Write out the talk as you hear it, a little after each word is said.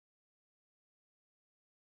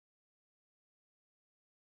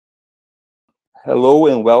Hello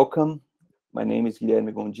and welcome. My name is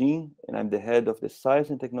Guilherme Gondim, and I'm the head of the Science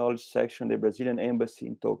and Technology section of the Brazilian Embassy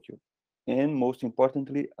in Tokyo, and most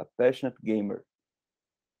importantly, a passionate gamer.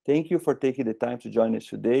 Thank you for taking the time to join us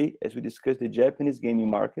today as we discuss the Japanese gaming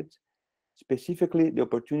market, specifically the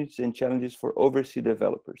opportunities and challenges for overseas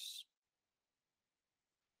developers.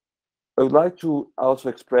 I would like to also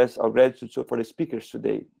express our gratitude for the speakers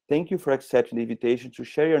today. Thank you for accepting the invitation to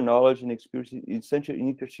share your knowledge and experience in such an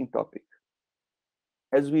interesting topic.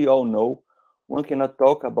 As we all know, one cannot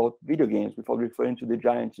talk about video games without referring to the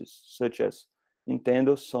giants such as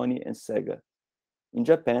Nintendo, Sony, and Sega. In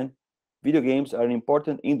Japan, video games are an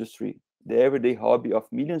important industry, the everyday hobby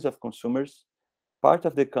of millions of consumers, part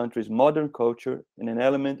of the country's modern culture, and an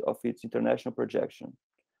element of its international projection.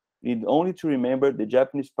 We need only to remember the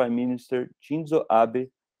Japanese Prime Minister Shinzo Abe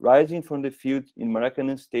rising from the field in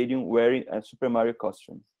Maracanã Stadium wearing a Super Mario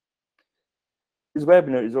costume. This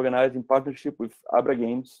webinar is organized in partnership with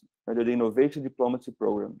Abragames under the Innovation Diplomacy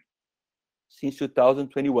Program. Since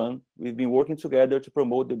 2021, we've been working together to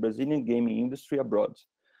promote the Brazilian gaming industry abroad.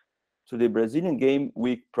 Through the Brazilian Game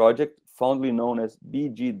Week project, fondly known as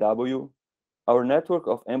BGW, our network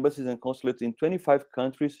of embassies and consulates in 25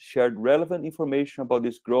 countries shared relevant information about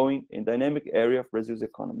this growing and dynamic area of Brazil's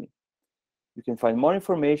economy. You can find more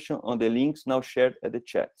information on the links now shared at the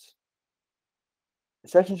chat. The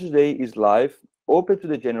session today is live, open to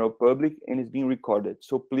the general public, and is being recorded.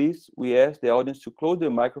 So please, we ask the audience to close their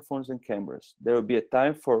microphones and cameras. There will be a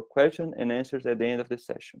time for questions and answers at the end of the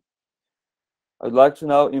session. I'd like to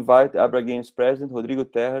now invite Abragames President Rodrigo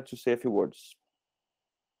Terra to say a few words.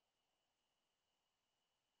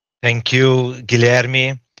 Thank you,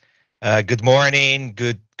 Guilherme. Good morning,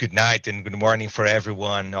 good night, and good morning for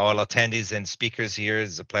everyone, all attendees and speakers here.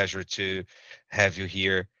 It's a pleasure to have you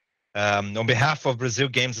here. On behalf of Brazil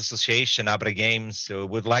Games Association, Abragames,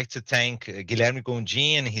 would like to thank Guilherme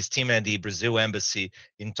Gondim and his team at the Brazil Embassy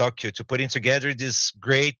in Tokyo to putting together this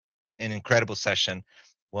great and incredible session,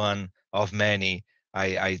 one of many.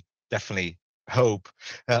 I definitely hope.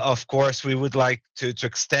 Of course, we would like to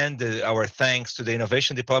extend our thanks to the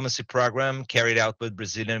Innovation Diplomacy Program carried out with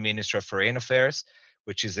Brazilian Ministry of Foreign Affairs,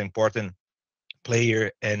 which is an important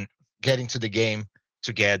player and getting to the game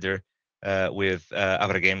together with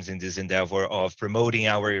Abragames in this endeavor of promoting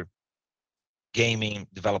our gaming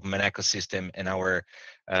development ecosystem and our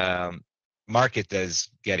market that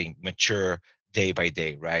is getting mature day by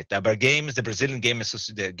day, right? Abragames, the Brazilian Game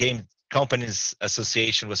Companies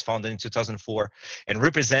Association, was founded in 2004 and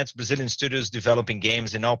represents Brazilian studios developing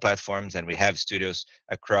games in all platforms, and we have studios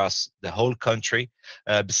across the whole country.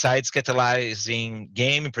 Besides catalyzing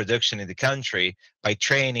game production in the country by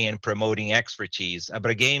training and promoting expertise,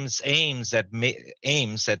 Abragames aims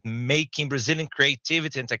at making Brazilian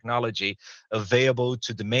creativity and technology available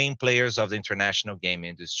to the main players of the international game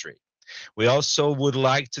industry. We also would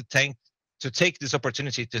like to take this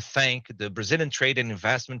opportunity to thank the Brazilian Trade and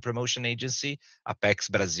Investment Promotion Agency, Apex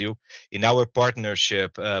Brasil, in our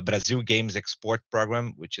partnership, Brazil Games Export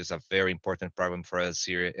Program, which is a very important program for us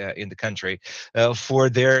here in the country, for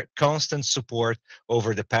their constant support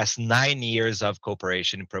over the past 9 years of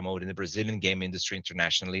cooperation in promoting the Brazilian game industry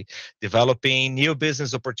internationally, developing new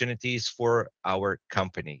business opportunities for our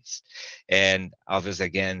companies. And obviously,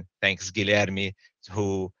 again, thanks Guilherme,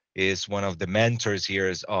 who is one of the mentors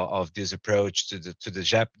here of this approach to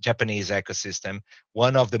the Japanese ecosystem,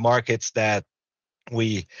 one of the markets that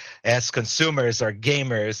we as consumers or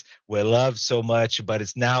gamers will love so much, but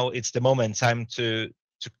it's the moment time to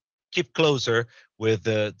keep closer with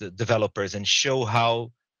the developers and show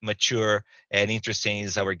how mature and interesting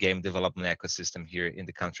is our game development ecosystem here in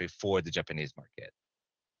the country for the Japanese market.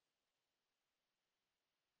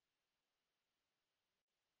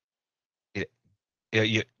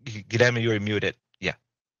 Guilherme, you're muted. Yeah.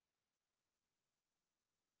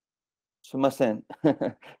 Sumasen.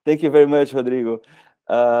 Thank you very much, Rodrigo.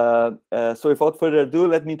 So without further ado,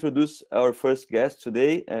 let me introduce our first guest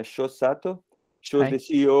today, Sho Sato. Sho is the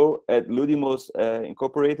CEO at Ludimos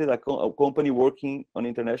Incorporated, a company working on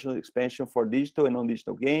international expansion for digital and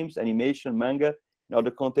non-digital games, animation, manga, and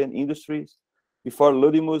other content industries. Before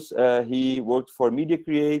Ludimos, he worked for Media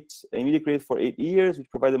Create for 8 years, which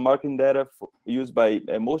provided marketing data used by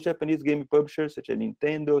most Japanese gaming publishers such as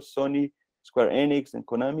Nintendo, Sony, Square Enix, and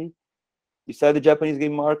Konami. Besides the Japanese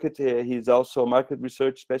game market, he's also a market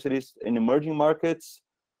research specialist in emerging markets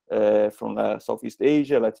from Southeast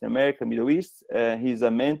Asia, Latin America, Middle East. He's a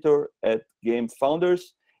mentor at game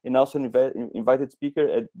founders and also an invited speaker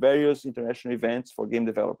at various international events for game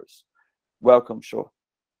developers. Welcome, Sho.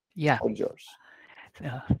 Yeah. All yours.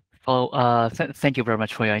 Well, thank you very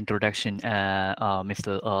much for your introduction,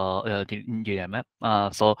 Mr. Guilherme.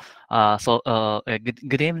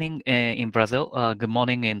 Good evening in Brazil. Good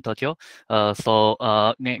morning in Tokyo. Uh, so,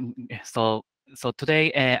 uh, n- so, so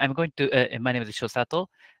today I'm going to. My name is Shosato.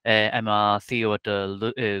 I'm a CEO at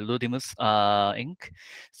Ludimus Inc.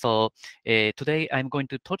 So today I'm going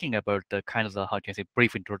to talking about the kind of how can I say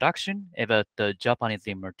brief introduction about the Japanese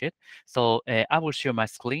market. So I will share my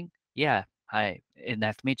screen. Yeah. Hi,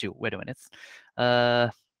 nice to meet you. Wait a minute. Uh,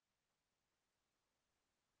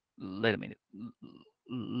 let a minute.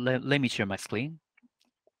 Let me share my screen.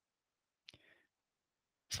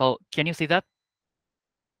 So can you see that?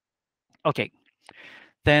 Okay.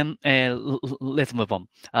 Then let's move on.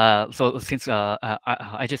 So since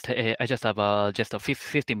I just have just a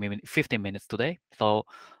 15 minutes today, so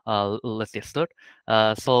let's get started.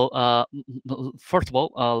 First of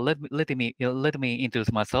all, let me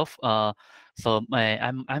introduce myself. I'm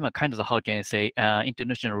a kind of how can I say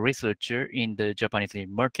international researcher in the Japanese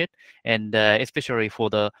market, and especially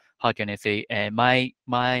for the how can I say my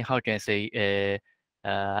how can I say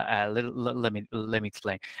let me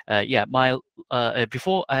explain. Yeah, my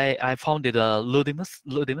before I founded Ludimus,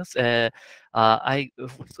 I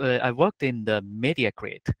worked in the Media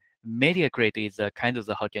Create. Media Create is a kind of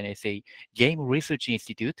the how can I say game research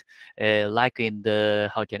institute, like in the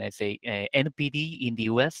how can I say NPD in the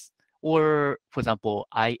US, or for example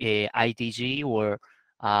IDG, or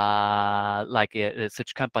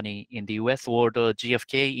such company in the US, or the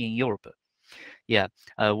GFK in Europe. Yeah,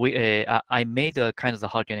 I made a kind of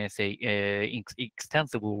how can I say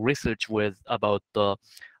extensive research with about the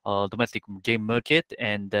domestic game market,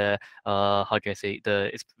 and how can I say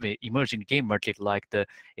the emerging game market, like the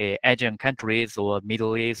Asian countries or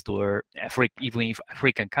Middle East or even if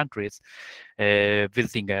African countries,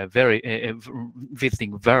 visiting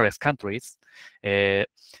various countries, uh,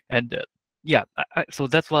 and yeah, so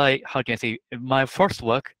that's why how can I say my first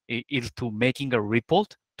work is to making a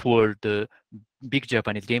report toward the big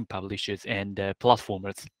Japanese game publishers and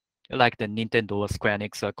platformers like the Nintendo, or Square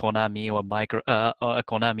Enix, or Konami, or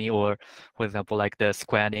Konami, or for example like the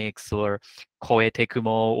Square Enix or Koei Tecmo,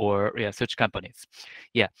 or yeah, such companies.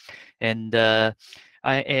 Yeah, and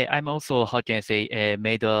I'm also how can I say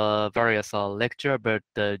made various lecture about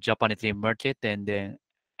the Japanese market and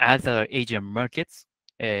other Asian markets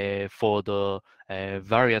for the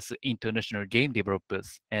various international game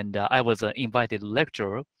developers, and I was an invited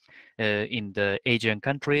lecturer in the Asian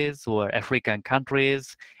countries or African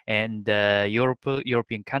countries and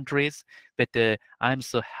European countries. But I'm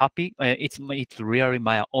so happy. It's really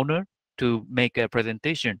my honor to make a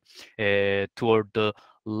presentation toward the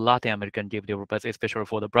Latin American game developers, especially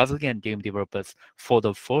for the Brazilian game developers, for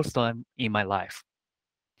the first time in my life.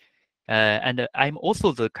 And I'm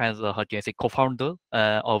also the kind of how can I say co-founder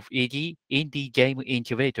of Indie Game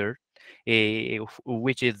Incubator,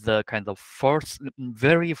 which is the kind of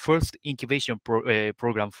very first incubation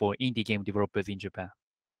program for indie game developers in Japan.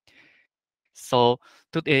 So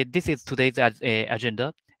this is today's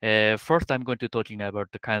agenda. First, I'm going to talking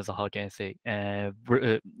about the kinds of how can I say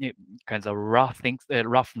kinds of rough things,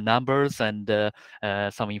 rough numbers, and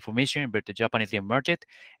some information about the Japanese game market,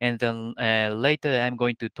 and then later I'm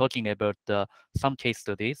going to talking about some case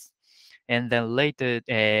studies, and then later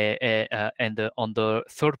on the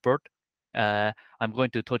third part. I'm going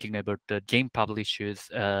to talking about the game publishers,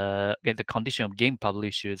 the condition of game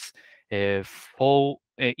publishers for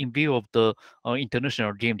in view of the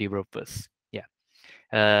international game developers. Yeah,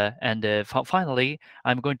 and finally,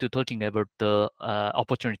 I'm going to talking about the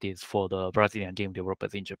opportunities for the Brazilian game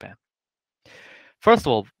developers in Japan.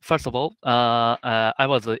 I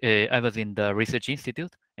was in the research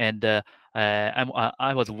institute, and I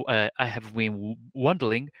have been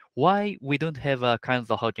wondering why we don't have a kind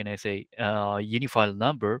of how can I say unified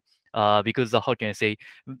number, because how can I say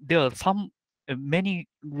there are many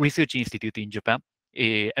research institute in Japan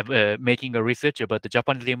making a research about the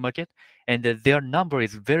Japanese game market, and their number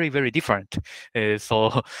is very different.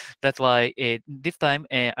 So that's why this time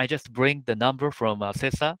I just bring the number from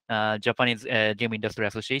CESA, Japanese Game Industry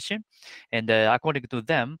Association, and according to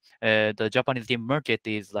them, the Japanese game market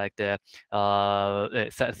is like the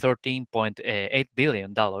 $13.8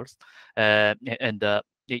 billion, and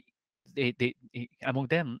among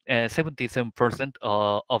them, 77%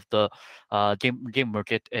 of the game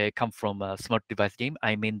market come from smart device game.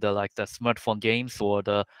 I mean the like the smartphone games or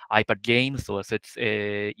the iPad games or such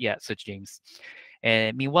such games.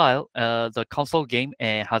 Meanwhile, the console game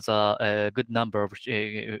has a good number of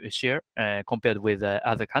share compared with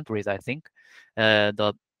other countries, I think.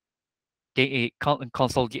 The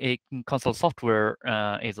console software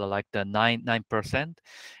is like the 9%,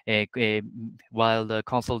 while the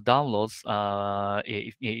console downloads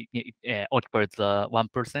occupies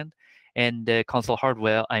 1%, and the console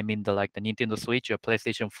hardware, I mean the Nintendo Switch or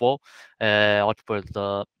PlayStation 4, occupies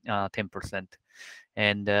 10%.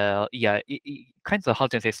 And yeah, kind of how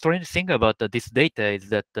to say, strange thing about this data is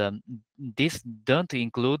that this don't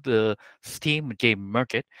include the Steam game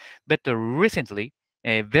market, but recently,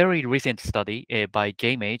 a very recent study by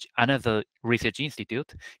GameAge, another research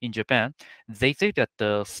institute in Japan, they say that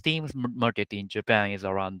the Steam market in Japan is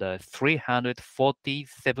around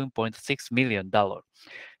 $347.6 million.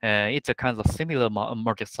 It's a kind of similar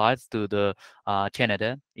market size to the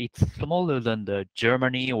Canada. It's smaller than the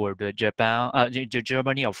Germany or the Japan,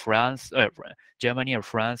 Germany or France,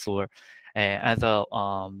 or other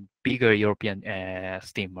bigger European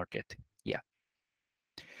Steam market. Yeah.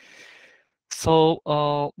 So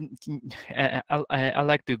I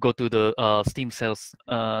like to go to the Steam sales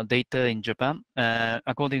data in Japan.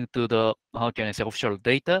 According to the official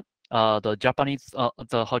data, the Japanese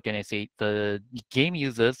how can I say, the game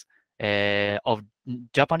users of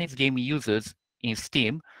Japanese game users in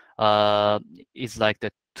Steam is like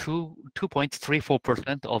the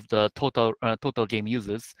 2.34% of the total game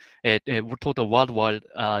users, total worldwide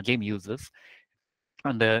game users.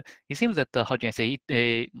 And it seems that how can I say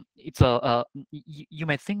it? It's a you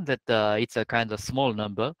might think that it's a kind of small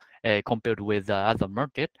number compared with other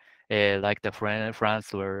market like the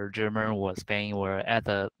France or Germany or Spain or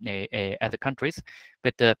other countries,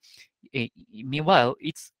 but meanwhile,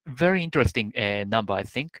 it's very interesting number, I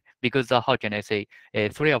think, because how can I say,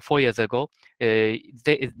 3 or 4 years ago,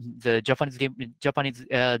 the Japanese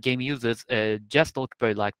game users just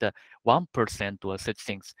occupied like the 1% or such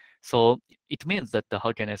things. So it means that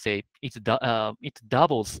how can I say, it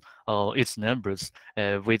doubles its numbers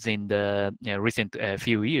within the recent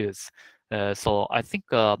few years. So I think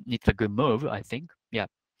it's a good move, I think. Yeah.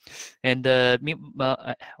 And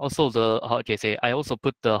also the how can I say, I also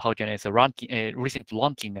put the how can I say ranking, recent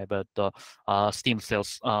ranking about the Steam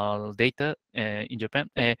sales data in Japan.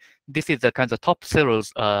 This is the kind of top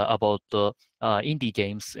sellers about the indie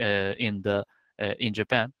games in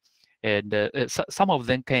Japan. And some of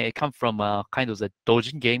them come from kind of the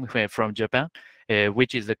doujin game from Japan,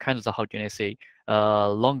 which is a kind of the, how can I say,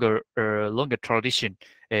 longer tradition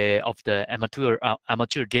of the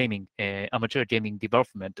amateur gaming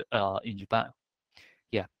development in Japan.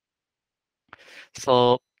 Yeah.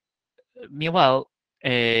 So meanwhile,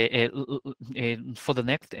 for the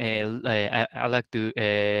next, I like to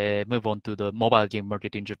move on to the mobile game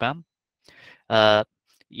market in Japan. Yeah,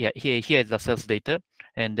 here is the sales data,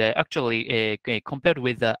 and actually compared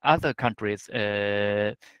with other countries,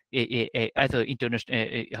 other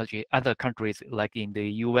international other countries like in the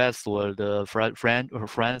U.S. or the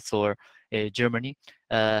France or Germany,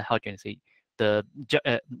 how can I say, the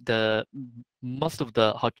most of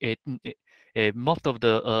the most of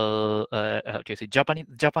the how can I say,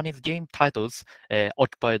 Japanese game titles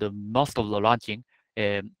occupy the most of the ranking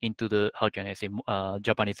into the how can I say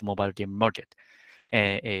Japanese mobile game market.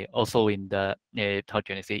 Also in the how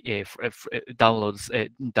can I say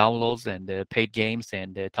downloads and paid games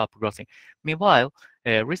and top grossing. Meanwhile,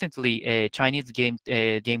 recently Chinese game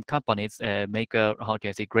companies make a how can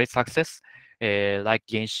I say great success like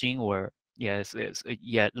Genshin or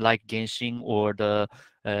like Genshin or the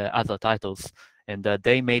other titles, and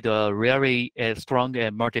they made a really strong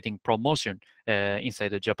marketing promotion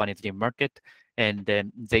inside the Japanese game market, and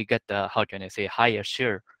then they get how can I say higher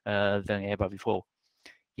share than ever before.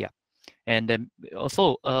 Yeah, and then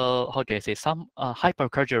also how can I say, some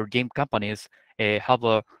hyper-casual game companies have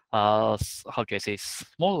a how can I say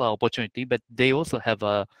smaller opportunity, but they also have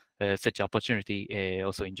a such opportunity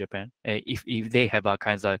also in Japan if they have a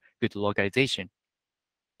kind of good localization.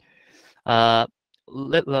 And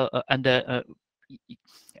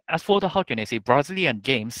as for the how can I say Brazilian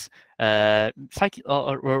games,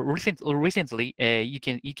 recently you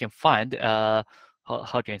can find how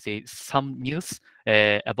can I say some news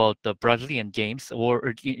about the Brazilian games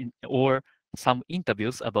or some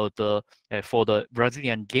interviews about the for the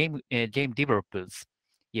Brazilian game developers.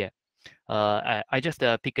 Yeah, I just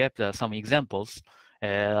pick up some examples.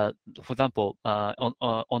 For example,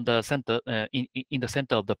 on the center in the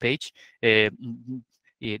center of the page, this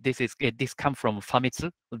come from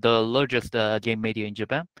Famitsu, the largest game media in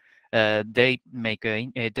Japan. They make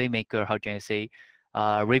a how can I say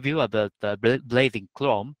review about Blazing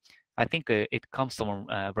Chrome. I think it comes from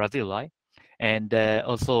Brazil, right? And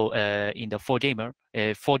also in the 4Gamer,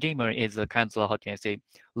 4Gamer is a kind of how can I say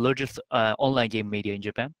largest online game media in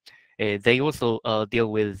Japan. They also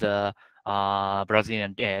deal with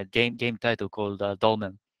Brazilian game title called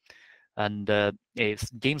Dolmen. And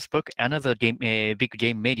GameSpark, another big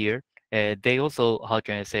game media, they also, how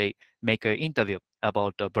can I say, make an interview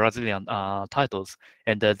about Brazilian titles,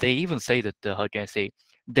 and they even say that how can I say,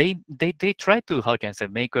 they try to, how can I say,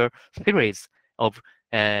 make a series of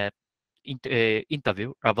uh,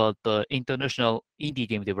 interview about the international indie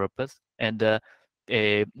game developers, and they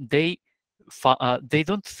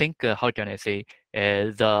don't think, how can I say,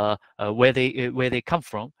 where they come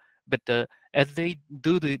from, but as they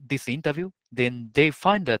do this interview, then they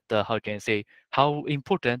find that, how can I say, how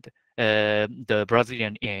important the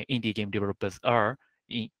Brazilian indie game developers are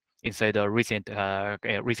in, inside the recent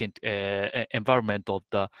environment of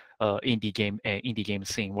the indie game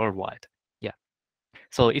scene worldwide. Yeah.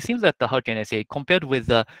 So it seems that, how can I say, compared with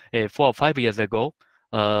 4 or 5 years ago,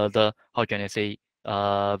 the, how can I say,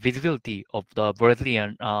 visibility of the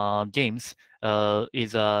Brazilian games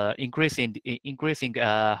is increasing.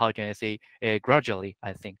 How can I say, gradually,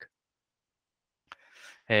 I think.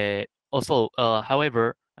 Also,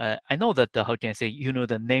 however, I know that, how can I say,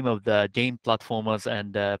 the name of the game platformers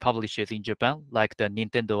and publishers in Japan, like the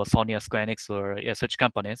Nintendo, Sony, Square Enix, or such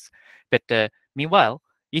companies. But meanwhile,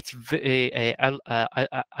 it's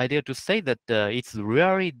I dare to say that it's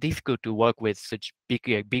really difficult to work with such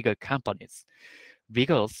bigger companies,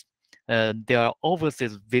 because their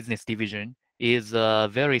overseas business division is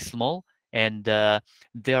very small, and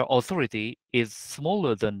their authority is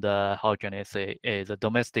smaller than the, how can I say, the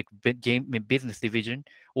domestic game business division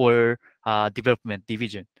or development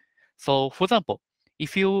division. So, for example,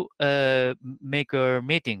 if you make a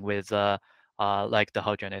meeting with like the,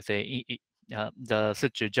 how can I say, the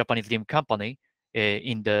such a Japanese game company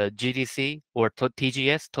in the GDC or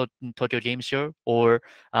TGS, Tokyo Game Show, or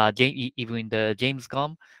even in the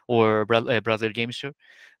Gamescom or Brazil Game Show,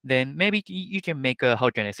 then maybe you can make a, how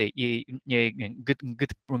can I say,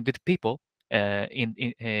 good people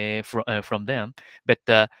from them,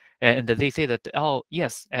 but and they say that, oh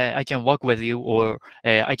yes, I can work with you, or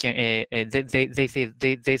I can they say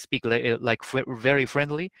they speak like very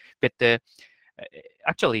friendly, but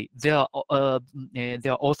actually their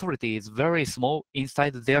authority is very small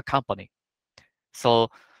inside their company. So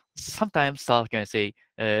sometimes, how can I say,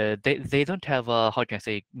 they don't have, how can I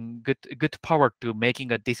say, good power to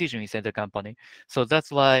making a decision inside the company. So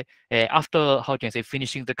that's why after, how can I say,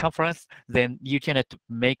 finishing the conference, then you cannot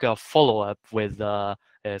make a follow up with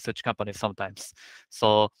such companies sometimes.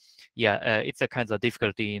 So yeah, it's a kind of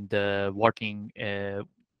difficulty in the working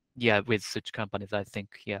yeah, with such companies, I think.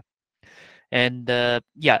 Yeah. And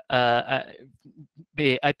yeah, I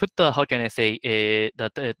put the, how can I say,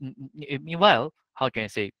 that meanwhile, how can I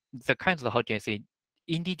say, the kinds of, how can I say,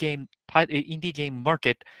 indie game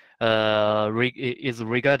market is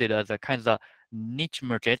regarded as a kind of niche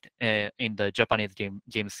market in the Japanese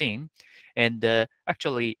game scene, and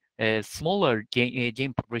actually smaller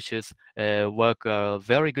game publishers work a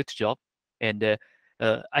very good job, and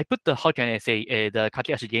I put the, how can I say, the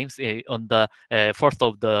Kakehashi games on the first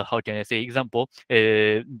of the, how can I say, example,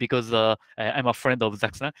 because I'm a friend of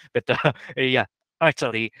Zaxna, but yeah,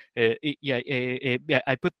 actually, yeah,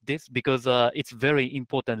 I put this because it's very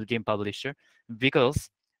important game publisher, because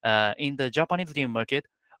in the Japanese game market,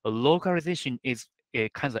 localization is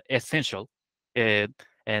kind of essential. Uh,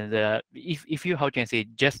 and if you, how can I say,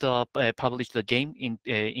 just publish the game in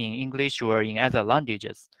English or in other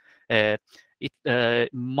languages, uh,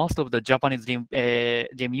 most of the Japanese game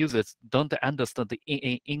users don't understand the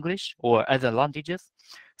English or other languages,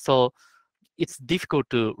 so it's difficult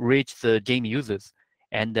to reach the game users.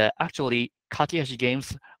 And actually, Kakehashi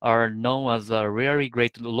games are known as a really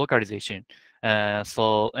great localization.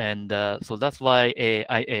 So that's why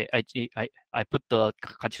I put the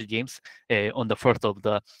Kakehashi games on the first of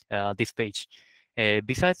the this page.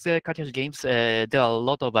 Besides the Kakehashi games, there are a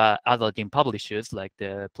lot of other game publishers like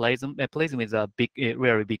the Plasm. Plasm is a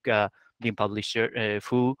really big game publisher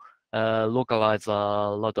who localize a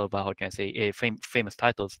lot of, how can I say, famous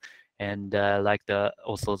titles, and like the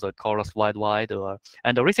also the Chorus Wide, or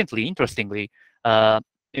and recently, interestingly,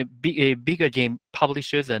 bigger game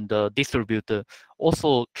publishers and distributor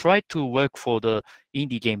also try to work for the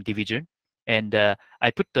indie game division. And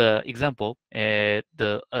I put the example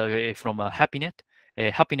the from HappyNet.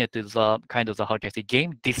 HappyNet is kind of the, how can I say,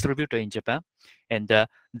 game distributor in Japan, and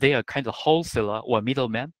they are kind of wholesaler or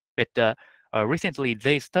middleman. But recently,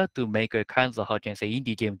 they start to make a kind of, how can I say,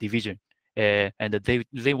 indie game division, and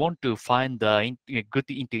they want to find good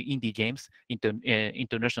into indie games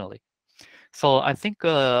internationally. So I think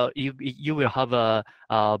you will have a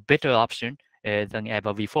better option than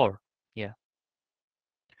ever before. Yeah.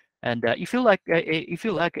 And if you like,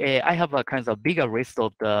 I have a kind of bigger list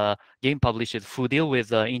of the game publishers who deal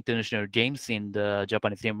with international games in the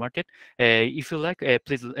Japanese game market. If you like,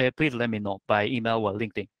 please let me know by email or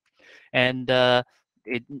LinkedIn. And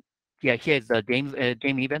it, yeah, here's the game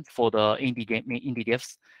event for the indie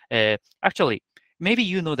devs. Actually, maybe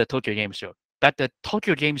you know the Tokyo Game Show, but the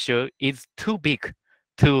Tokyo Game Show is too big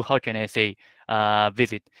to, how can I say,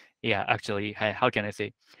 visit. Yeah, actually, how can I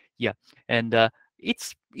say? Yeah, and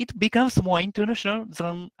it becomes more international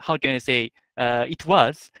than, how can I say, it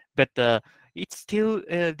was, but it's still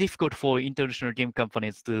difficult for international game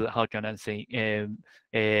companies to, how can I say,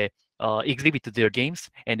 exhibit their games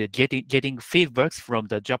and getting feedbacks from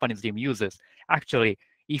the Japanese game users. Actually,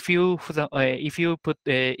 if you put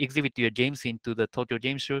exhibit your games into the Tokyo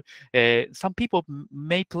Game Show, some people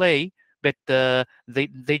may play, but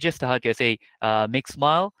they just, how can I say, make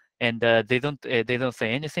smile, and they don't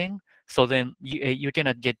say anything. So then you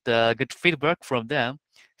cannot get good feedback from them.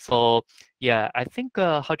 So yeah, I think,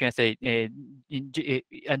 how can I say,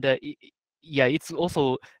 and yeah, it's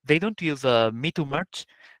also they don't use me too much,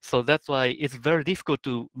 so that's why it's very difficult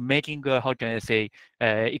to making, how can I say,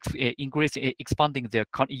 increase expanding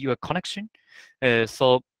your connection.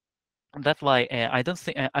 So that's why I don't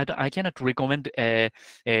think I cannot recommend you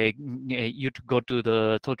to go to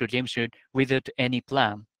the Tokyo Game Show without any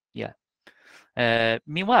plan. Yeah.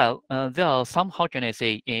 Meanwhile, there are some, how can I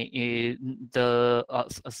say, there are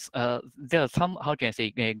some, how can I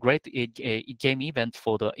say, great game events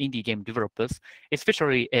for the indie game developers.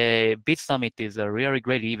 Especially, Beat Summit is a really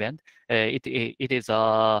great event. It is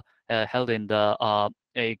held in the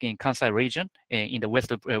in Kansai region, in the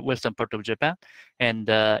western part of Japan, and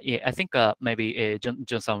yeah, I think maybe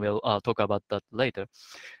John-san will talk about that later.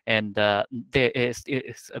 And there is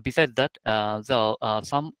besides that, there are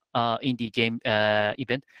some indie game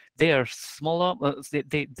event. They are smaller.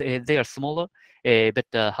 They are smaller, but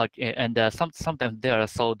sometimes they are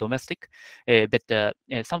so domestic. But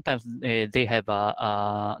sometimes they have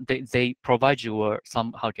they provide you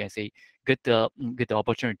some, how can I say, good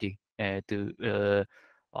opportunity to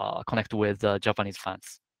connect with Japanese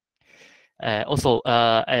fans. Also,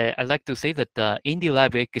 I'd like to say that Indie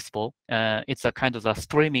Live Expo, it's a kind of a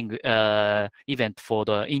streaming event for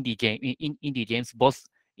the indie games, both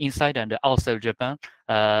inside and outside Japan.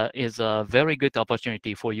 Is a very good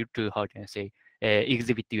opportunity for you to, how can I say,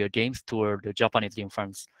 exhibit your games toward the Japanese game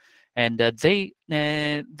fans. And they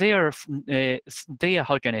are,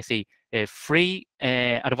 how can I say, a free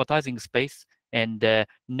advertising space, and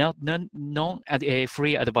not non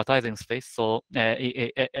free advertising space, so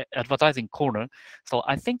advertising corner. So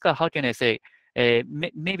I think, how can I say,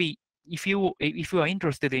 maybe if you are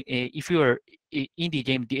interested in, if you are indie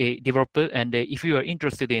game developer, and if you are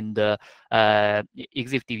interested in the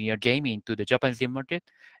exhibiting your game into the Japanese game market,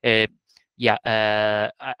 yeah,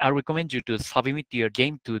 I recommend you to submit your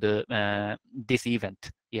game to the this event.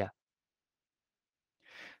 Yeah.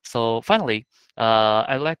 So finally,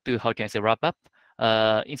 I'd like to, how can I say, wrap up.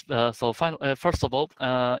 First of all,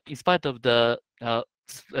 in spite of the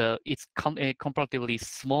it's a comparatively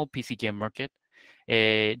small PC game market,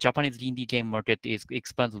 Japanese indie game market is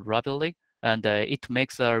expanding rapidly, and it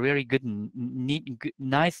makes a really good,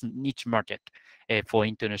 nice niche market for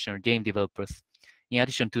international game developers. In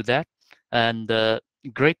addition to that, and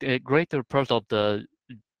greater part of the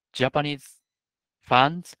Japanese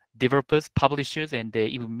fans, developers, publishers, and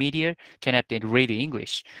even media cannot read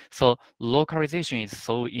English. So localization is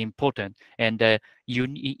so important. And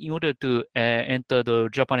in order to enter the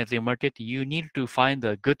Japanese market, you need to find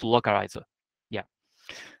a good localizer. Yeah.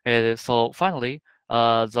 So finally,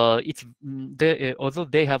 although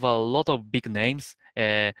they have a lot of big names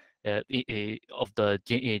of the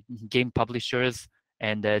game publishers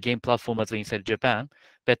and game platformers inside Japan,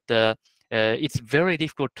 but it's very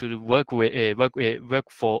difficult to work with work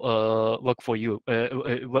for you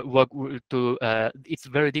it's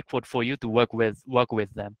very difficult for you to work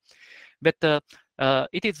with them. But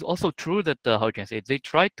it is also true that, how can I say, they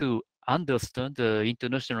try to understand the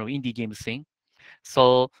international indie game scene.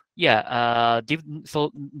 So yeah,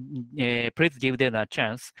 please give them a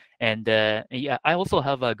chance. And yeah, I also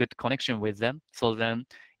have a good connection with them. So then,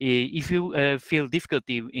 if you feel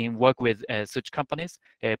difficulty in work with such companies,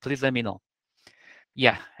 please let me know.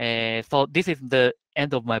 Yeah, so this is the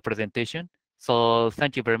end of my presentation. So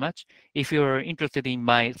thank you very much. If you're interested in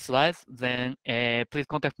my slides, then please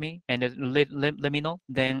contact me and let me know.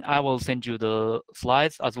 Then I will send you the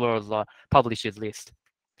slides as well as the publishers list.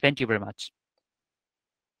 Thank you very much.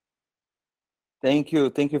 Thank you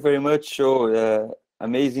very much, Show.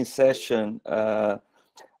 Amazing session.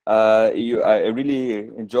 I really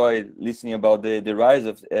enjoy listening about the rise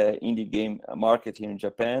of indie game market here in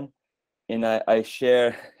Japan, and I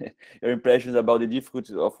share your impressions about the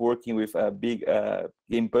difficulties of working with a big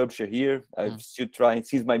game publisher here. I'm still trying,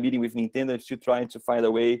 since my meeting with Nintendo, I'm still trying to find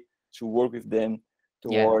a way to work with them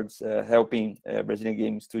towards helping Brazilian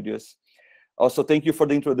game studios. Also, thank you for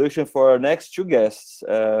the introduction for our next two guests.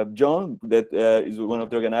 John, that is one of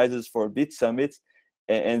the organizers for Beat Summit,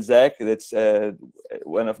 and Zach, that's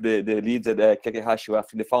one of the leads at Kakehashi,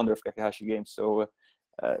 the founder of Kakehashi Games. So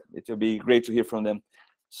it will be great to hear from them.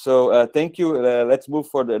 So thank you. Let's move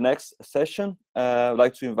for the next session. I'd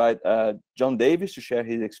like to invite John Davis to share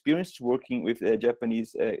his experience working with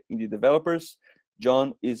Japanese indie developers.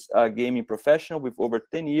 John is a gaming professional with over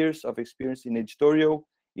 10 years of experience in editorial,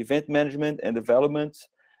 event management, and development.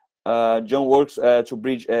 John works to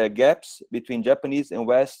bridge gaps between Japanese and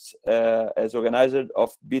West as organizer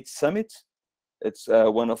of Beat Summit. It's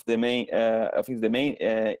one of the main, I think, the main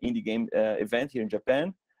indie game event here in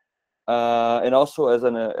Japan. And also as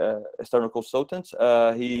an external consultant.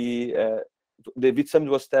 The Beat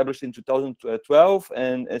Summit was established in 2012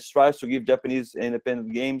 and strives to give Japanese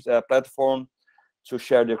independent games a platform to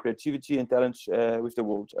share their creativity and talents with the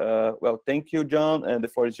world. Well, thank you, John, and the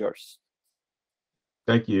floor is yours.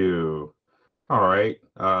 Thank you. All right.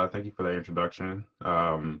 Thank you for that introduction.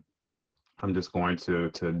 I'm just going to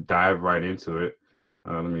dive right into it.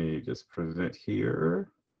 Let me just present here.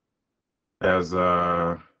 As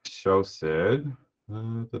Show said,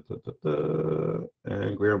 and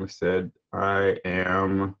Guillermo said, I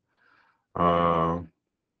am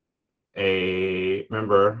a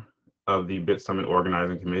member of the Bit Summit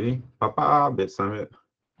organizing committee. Papa, Bit Summit.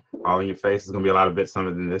 All in your face. There's gonna be a lot of Bit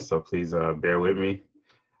Summit in this, so please bear with me.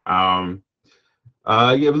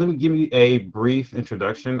 Let me give you a brief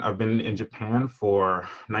introduction. I've been in Japan for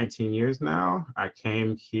 19 years now. I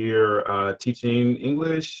came here teaching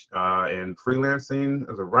English and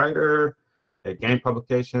freelancing as a writer at game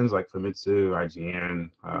publications like Famitsu, IGN,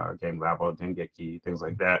 Game Labo, Dengeki, things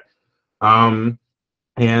like that.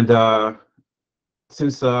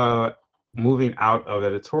 Since moving out of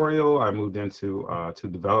editorial, I moved into to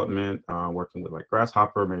development, working with like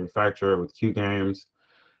Grasshopper manufacturer with Q Games.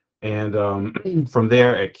 And from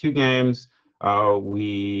there at Q Games,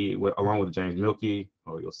 we, along with James Milkey,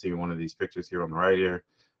 you'll see one of these pictures here on the right here,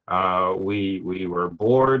 we were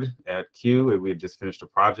bored at Q. We had just finished a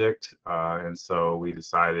project. And so we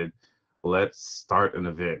decided, let's start an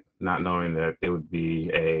event, not knowing that it would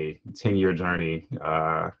be a 10-year journey,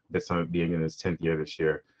 this summit being in its 10th year this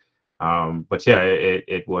year. But yeah,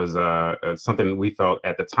 it was something we felt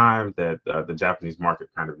at the time that the Japanese market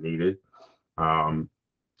kind of needed.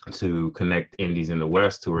 To connect indies in the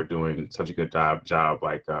West who are doing such a good job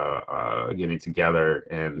like getting together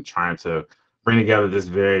and trying to bring together this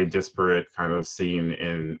very disparate kind of scene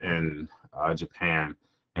in Japan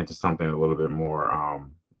into something a little bit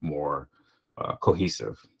more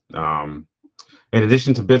cohesive. In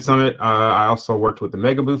addition to Bit Summit, I also worked with the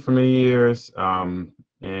Mega Booth for many years,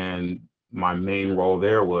 and my main role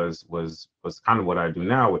there was kind of what I do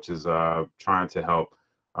now, which is trying to help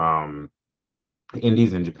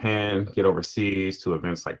indies in Japan get overseas to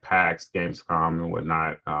events like PAX, Gamescom, and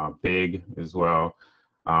whatnot, big as well,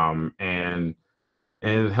 and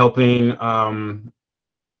helping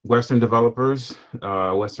Western developers,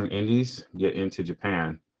 Western indies get into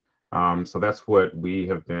Japan. So that's what we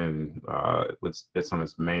have been. It's on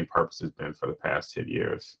its main purpose has been for the past 10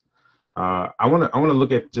 years. I want to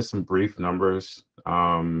look at just some brief numbers,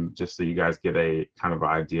 just so you guys get a kind of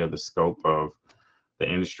idea of the scope of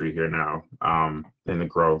the industry here now, and the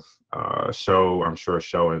growth. I'm sure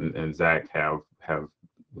Show and Zach have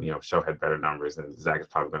Show had better numbers, and Zach is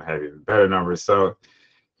probably going to have even better numbers. So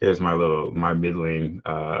here's my middling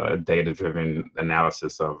data-driven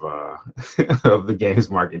analysis of of the games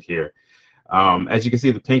market here. As you can see,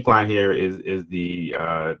 the pink line here is the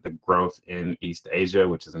growth in East Asia,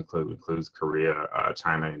 which includes Korea,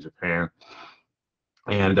 China, and Japan.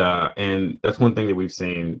 And that's one thing that we've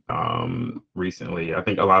seen recently. I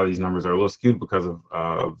think a lot of these numbers are a little skewed because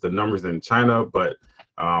of the numbers in China, but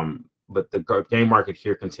the game market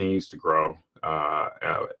here continues to grow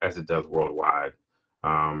as it does worldwide.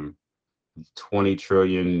 20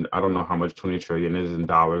 trillion. I don't know how much 20 trillion is in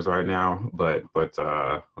dollars right now, but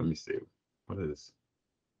let me see. What is?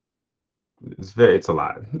 It's a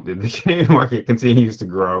lot. The game market continues to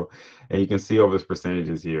grow, and you can see over the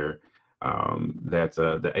percentages here. That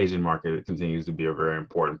the Asian market continues to be a very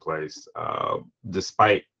important place,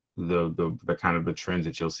 despite the kind of the trends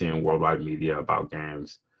that you'll see in worldwide media about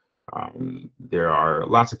games. There are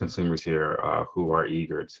lots of consumers here who are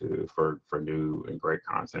eager for new and great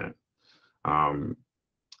content.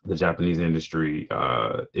 The Japanese industry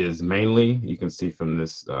is mainly, you can see from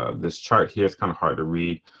this this chart here, it's kind of hard to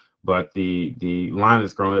read, but the line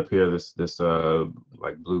that's growing up here, this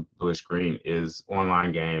like bluish green, is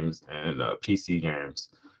online games and PC games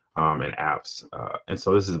and apps. And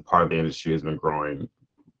so this is a part of the industry has been growing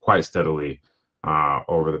quite steadily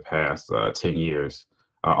over the past 10 years.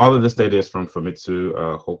 All of this data is from Famitsu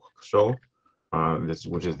Hokusho,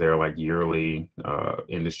 which is their like yearly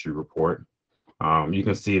industry report. You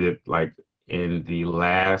can see that like in the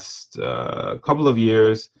last couple of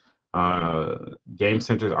years, game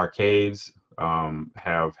centers, arcades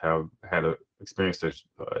have had experienced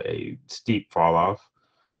a steep fall off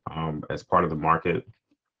as part of the market,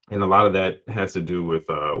 and a lot of that has to do with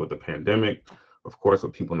the pandemic. Of course,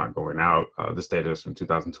 with people not going out. This data is from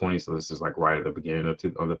 2020, so this is like right at the beginning of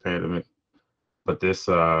the pandemic. But this,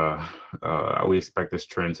 we expect this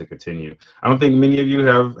trend to continue. I don't think many of you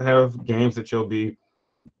have games that you'll be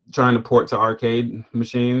trying to port to arcade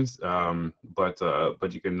machines, but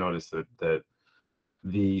you can notice that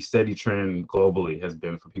the steady trend globally has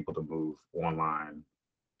been for people to move online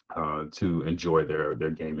to enjoy their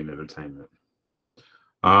gaming entertainment.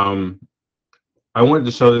 I wanted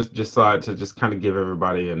to show this just to just kind of give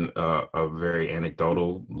everybody a very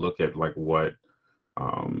anecdotal look at like what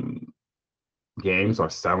games are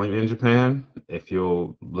selling in Japan. If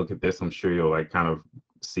you'll look at this, I'm sure you'll like kind of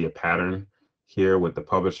see a pattern here with the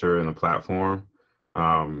publisher and the platform.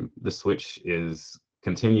 The Switch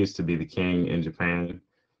continues to be the king in Japan.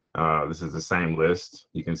 This is the same list.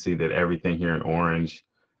 You can see that everything here in orange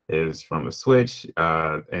is from the Switch,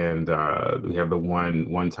 and we have the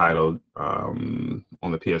one title on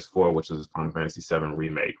the PS4, which is Final Fantasy VII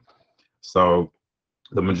Remake. So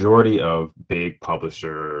the majority of big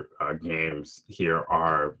publisher games here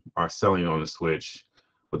are selling on the Switch,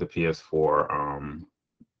 with the PS4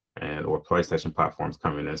 and or PlayStation platforms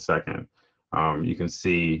coming in second. You can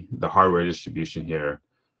see the hardware distribution here,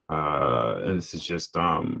 and this is just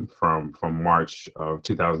from March of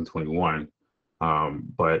 2021.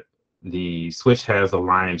 But the Switch has the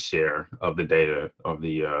lion's share of the data of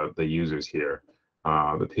the users here.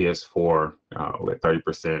 The PS4 at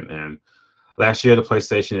 30%, and last year the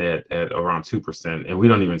PlayStation at around 2%. And we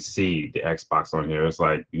don't even see the Xbox on here. It's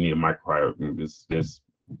like you need a micro. It's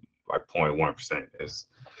like 0.1%. It's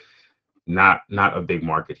not a big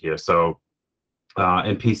market here. So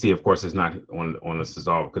and PC, of course, is not on this is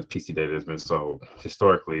all because PC data has been so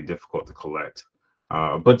historically difficult to collect.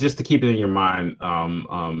 But just to keep it in your mind,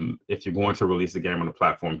 if you're going to release a game on the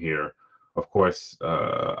platform here, of course,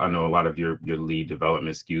 I know a lot of your lead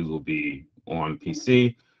development SKUs will be on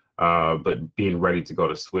PC, but being ready to go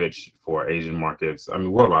to Switch for Asian markets, I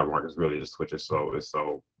mean, worldwide markets, really, the Switch is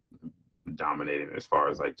so dominating as far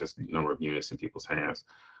as like just the number of units in people's hands,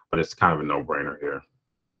 but it's kind of a no-brainer here.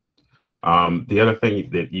 The other thing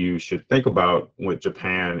that you should think about with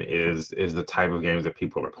Japan is the type of games that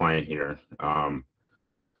people are playing here.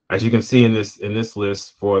 As you can see in this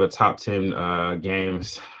list for the top 10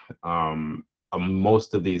 games,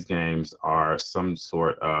 most of these games are some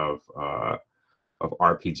sort of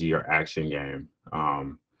RPG or action game.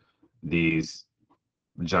 This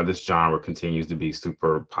genre continues to be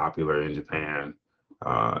super popular in Japan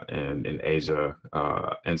and in Asia,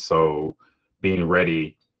 and so being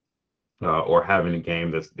ready or having a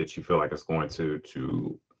game that you feel like is going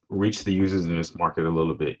to reach the users in this market a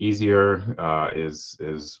little bit easier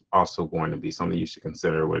is also going to be something you should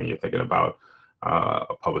consider when you're thinking about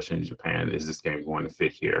publishing in Japan. Is this game going to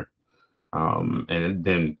fit here? And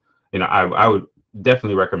then, I would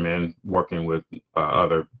definitely recommend working with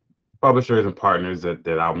other publishers and partners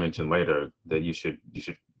that I'll mention later, that you should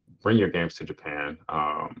bring your games to Japan.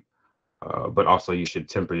 But also you should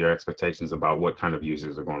temper your expectations about what kind of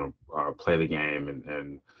users are going to play the game,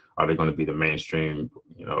 and are they going to be the mainstream,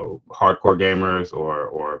 hardcore gamers,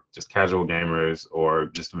 or just casual gamers, or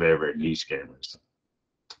just very, very niche gamers.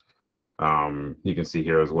 You can see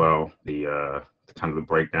here as well the kind of the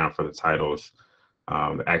breakdown for the titles.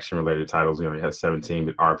 The action-related titles, we only have 17,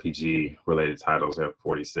 but RPG-related titles have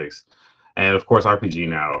 46. And of course, RPG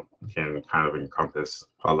now can kind of encompass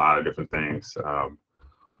a lot of different things.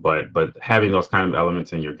 But having those kind of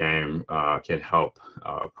elements in your game can help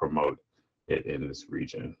promote it in this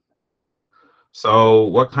region. So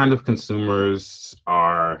what kind of consumers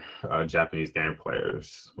are Japanese game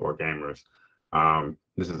players or gamers?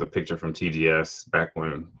 This is a picture from TGS back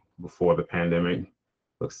before the pandemic.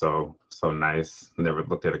 Looks so nice. Never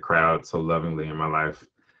looked at a crowd so lovingly in my life.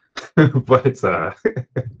 But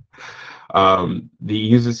The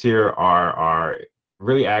users here are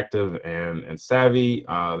really active and savvy.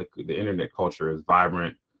 The internet culture is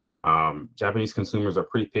vibrant. Japanese consumers are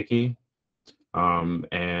pretty picky,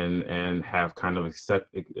 and have kind of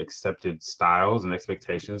accepted styles and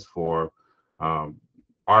expectations for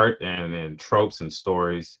art and tropes and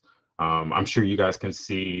stories. I'm sure you guys can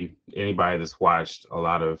see, anybody that's watched a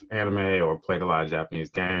lot of anime or played a lot of Japanese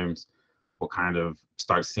games will kind of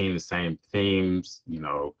start seeing the same themes. You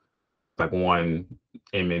know, like one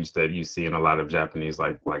image that you see in a lot of Japanese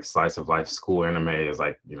like slice of life school anime is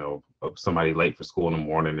like, you know, somebody late for school in the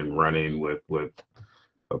morning and running with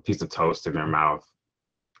a piece of toast in their mouth.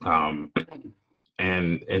 And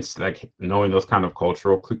it's like knowing those kind of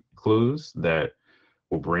cultural clues that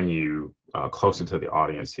will bring you closer to the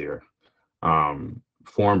audience here.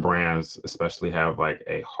 Foreign brands especially have like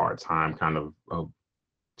a hard time kind of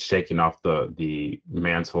shaking off the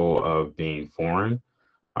mantle of being foreign,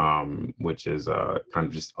 which is kind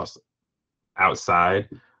of just outside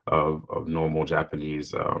of normal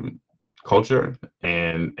Japanese culture,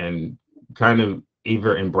 and kind of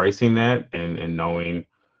either embracing that and knowing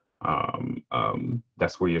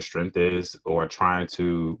that's where your strength is, or trying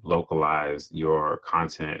to localize your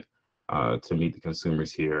content to meet the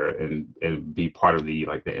consumers here and be part of the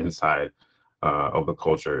inside of the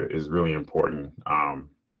culture is really important.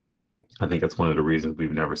 I think that's one of the reasons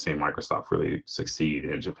we've never seen Microsoft really succeed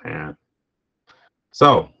in Japan.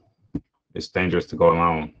 So it's dangerous to go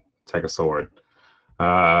alone. Take a sword.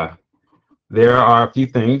 There are a few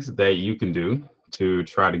things that you can do to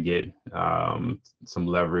try to get some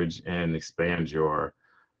leverage and expand your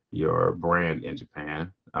brand in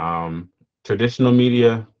Japan. Traditional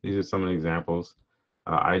media, these are some of the examples.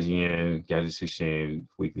 IGN, Gadget Sushin,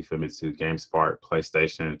 Weekly Famitsu, GameSpark,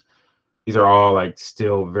 PlayStation. These are all like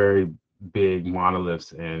still very big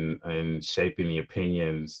monoliths in shaping the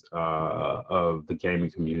opinions of the gaming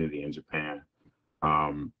community in Japan.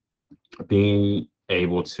 Being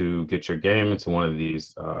able to get your game into one of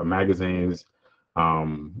these magazines,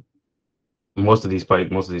 most of these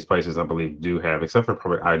places I believe do have, except for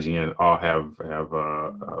probably IGN, all have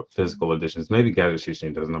physical editions. Maybe Gadget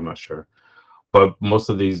Sushin doesn't, I'm not sure. But most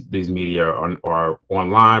of these media are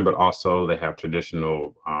online, but also they have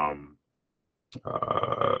traditional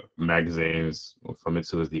magazines.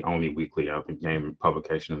 Famitsu is the only weekly game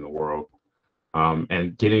publication in the world.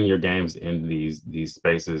 And getting your games in these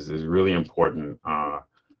spaces is really important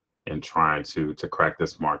in trying to crack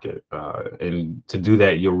this market. And to do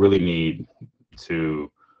that, you'll really need to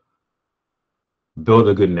build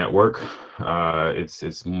a good network.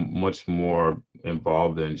 It's much more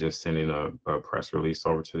involved than just sending a press release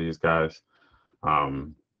over to these guys.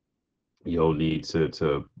 You'll need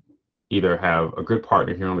to either have a good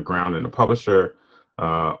partner here on the ground and a publisher,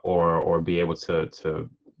 or be able to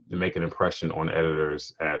make an impression on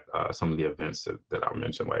editors at some of the events that I'll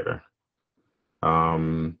mention later.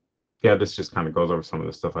 Yeah, this just kind of goes over some of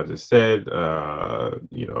the stuff I just said.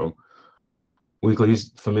 You know, weekly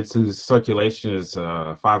Famitsu's circulation is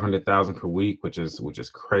 500,000 per week, which is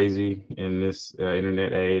crazy in this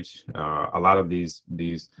internet age. A lot of these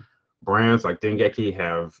brands like Dengeki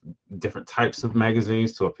have different types of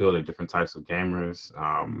magazines to appeal to different types of gamers.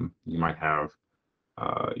 You might have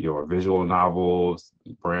your visual novels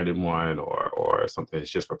branded one, or something that's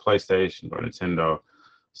just for PlayStation or Nintendo.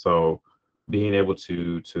 So being able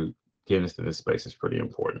to get into this space is pretty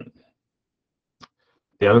important.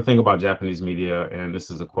 The other thing about Japanese media, and this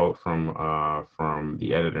is a quote from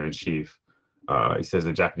the editor-in-chief, he says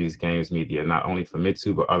that Japanese games media, not only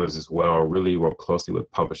Famitsu but others as well, really work closely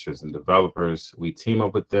with publishers and developers. We team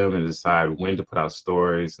up with them and decide when to put out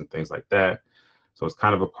stories and things like that. So it's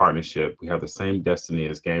kind of a partnership. We have the same destiny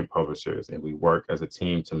as game publishers, and we work as a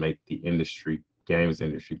team to make the games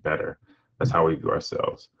industry better. That's how we view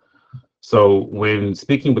ourselves. So when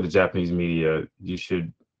speaking with the Japanese media, you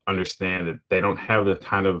should understand that they don't have the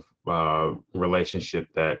kind of relationship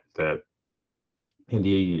that in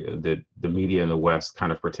the media in the West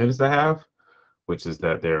kind of pretends to have, which is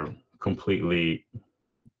that they're completely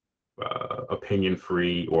opinion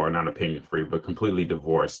free, or not opinion free, but completely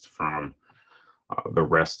divorced from the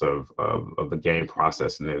rest of the game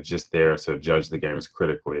process, and they're just there to judge the games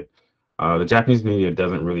critically. The Japanese media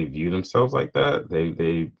doesn't really view themselves like that.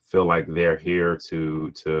 They feel like they're here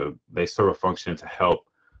they sort of function to help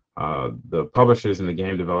the publishers and the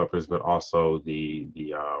game developers, but also the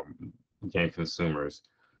game consumers.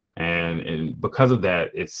 And because of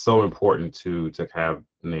that, it's so important to have,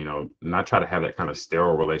 you know, not try to have that kind of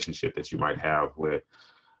sterile relationship that you might have with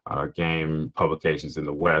game publications in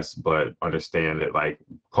the West, but understand that like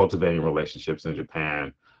cultivating relationships in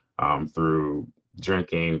Japan through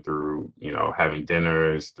drinking, through, having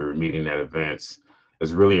dinners, through meeting at events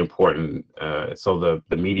is really important. So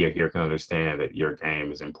the media here can understand that your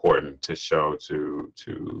game is important to show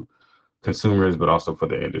to consumers, but also for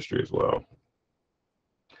the industry as well.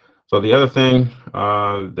 So the other thing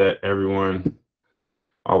that everyone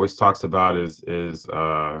always talks about is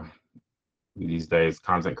these days,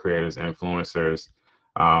 content creators, influencers.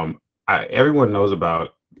 Everyone knows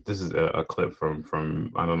about, this is a clip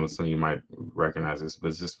from I don't know, some of you might recognize this, but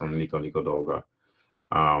this is from Nico Doga.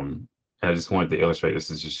 And I just wanted to illustrate this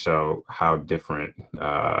to just show how different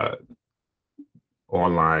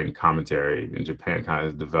online commentary in Japan kind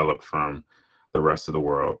of developed from the rest of the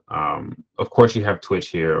world. Of course, you have Twitch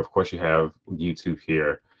here. Of course, you have YouTube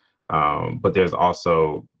here. But there's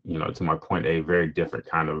also, to my point, a very different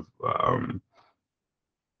kind of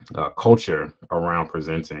culture around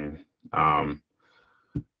presenting. And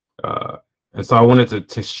so I wanted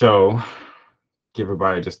to give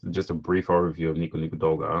everybody just a brief overview of Nico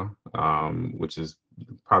Doga, which is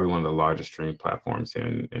probably one of the largest streaming platforms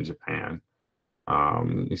in Japan.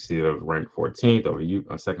 You see it ranked 14th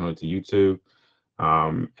over second only to YouTube.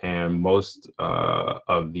 And most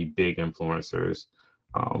of the big influencers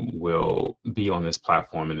will be on this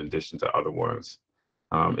platform in addition to other ones.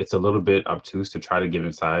 It's a little bit obtuse to try to get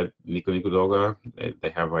inside Nico Doga. They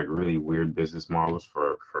have like really weird business models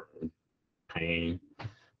for paying,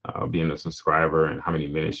 being a subscriber, and how many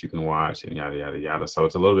minutes you can watch, and yada yada yada. So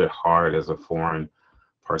it's a little bit hard as a foreign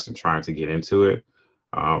person trying to get into it.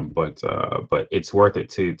 But it's worth it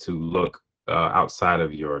to look outside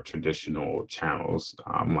of your traditional channels,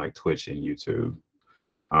 like Twitch and YouTube.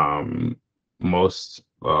 Most,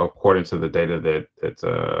 according to the data that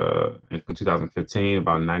in 2015,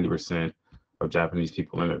 about 90% of Japanese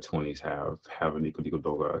people in their 20s have a Nico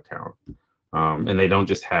Doga account. And they don't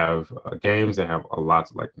just have games; they have a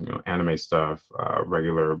lot of anime stuff,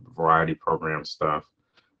 regular variety program stuff,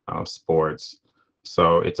 sports.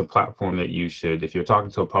 So it's a platform that you should, if you're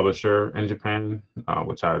talking to a publisher in Japan,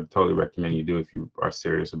 which I totally recommend you do if you are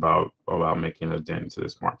serious about making a dent into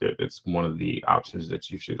this market. It's one of the options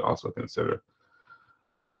that you should also consider.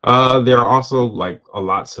 There are also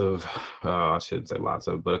lots of, I shouldn't say lots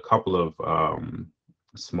of, but a couple of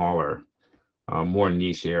smaller, more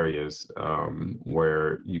niche areas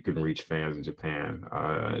where you can reach fans in Japan.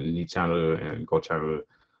 Ni channel and Go channel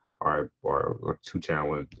or 2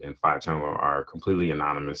 channel and 5 channel are completely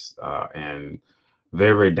anonymous and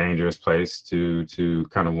very, very dangerous place to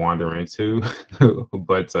kind of wander into.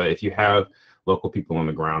 But if you have local people on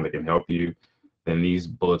the ground that can help you, then these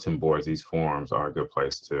bulletin boards, these forums are a good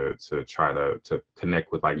place to try to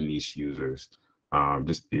connect with niche users.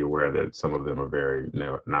 Just be aware that some of them are very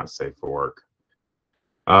not safe for work.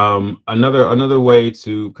 Another way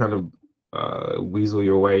to kind of weasel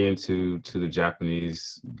your way into the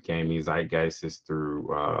Japanese gaming zeitgeist is through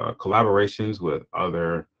collaborations with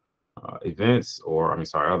other events, or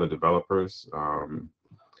other developers.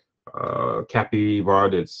 Capybara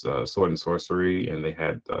did Sword and Sorcery, and they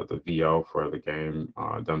had the VO for the game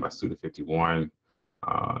done by Suda51.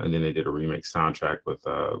 And then they did a remake soundtrack with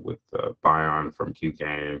Bion from Q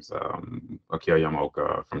Games, Akira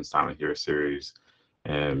Yamaoka from Silent Hill series,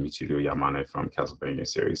 and Michiru Yamane from Castlevania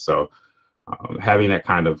series. So having that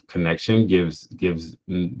kind of connection gives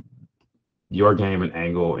your game an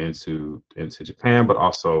angle into Japan, but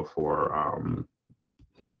also for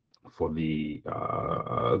the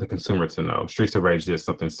consumer to know. Streets of Rage did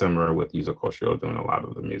something similar with Yuzo Koshiro doing a lot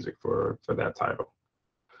of the music for that title.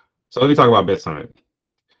 So let me talk about Bit Summit.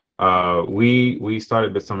 We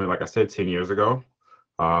started Bit Summit, like I said, 10 years ago,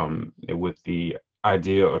 with the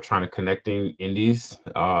idea of trying to connecting indies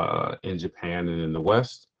in Japan and in the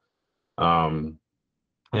West. And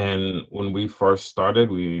when we first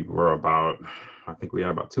started, we were I think we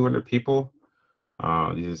had about 200 people.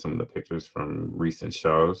 These are some of the pictures from recent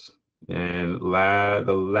shows. And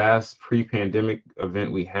the last pre-pandemic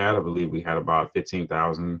event we had, I believe we had about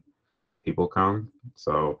 15,000 people come.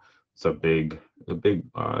 So it's a big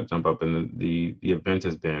jump up, and the event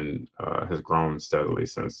has grown steadily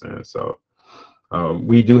since then. So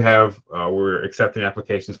we do have we're accepting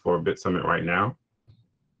applications for Bit Summit right now.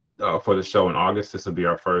 For the show in August. This will be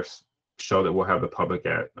our first show that we'll have the public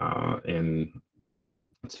at in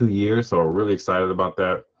 2 years. So we're really excited about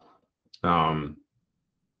that.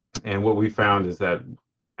 And what we found is that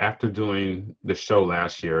after doing the show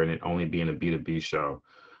last year and it only being a B2B show,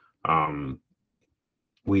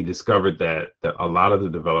 we discovered that a lot of the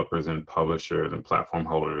developers and publishers and platform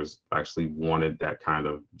holders actually wanted that kind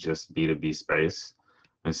of just B2B space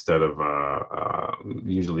instead of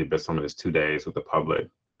usually Bit Summit is 2 days with the public.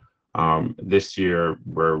 This year,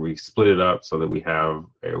 where we split it up so that we have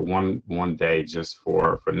one day just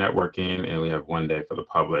for networking, and we have one day for the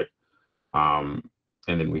public.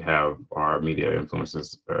 And then we have our media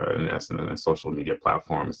influencers and social media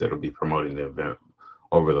platforms that will be promoting the event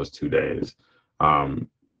over those 2 days.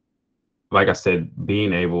 Like I said,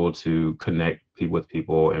 being able to connect with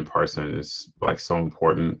people in person is like so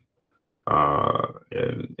important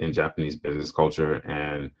in Japanese business culture.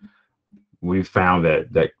 And we found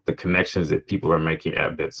that the connections that people are making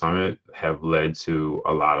at Bit Summit have led to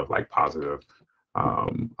a lot of like positive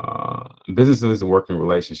businesses and working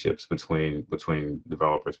relationships between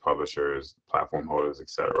developers, publishers, platform holders,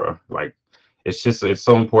 etc. Like it's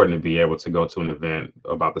so important to be able to go to an event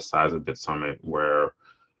about the size of Bit Summit where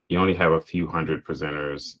you only have a few hundred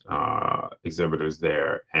presenters, exhibitors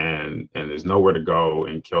there, and there's nowhere to go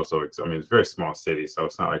in Kyoto. I mean, it's a very small city, so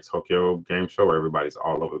it's not like Tokyo Game Show where everybody's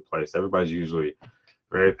all over the place. Everybody's usually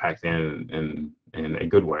very packed in a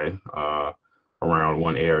good way around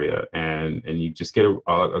one area, and you just get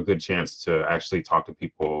a good chance to actually talk to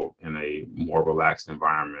people in a more relaxed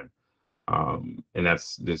environment. And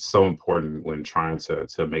that's so important when trying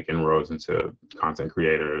to make inroads into content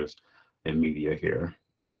creators and media here.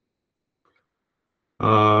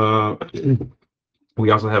 We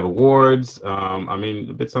also have awards. I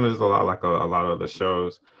mean, Bit Summit is a lot like a lot of the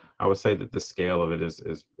shows. I would say that the scale of it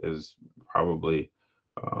is probably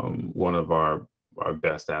one of our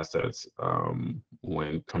best assets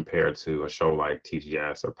when compared to a show like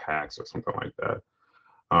TGS or PAX or something like that.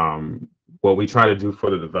 What we try to do for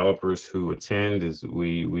the developers who attend is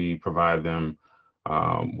we provide them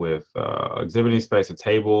with exhibiting space, a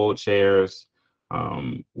table, chairs.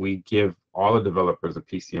 We give all the developers a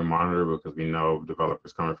PC and monitor because we know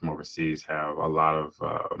developers coming from overseas have a lot of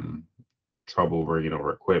trouble bringing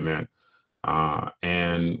over equipment.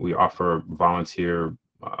 And we offer volunteer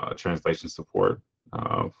translation support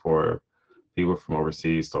for people from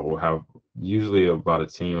overseas. So we'll have usually about a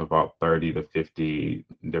team of about 30 to 50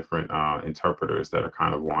 different interpreters that are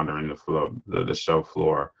kind of wandering the show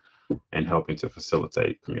floor and helping to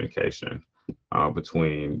facilitate communication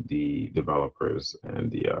between the developers and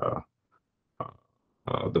the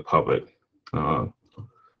public.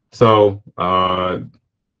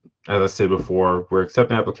 As I said before, we're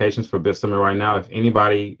accepting applications for Bit Summit right now. If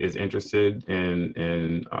anybody is interested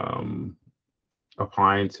in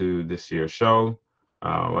applying to this year's show,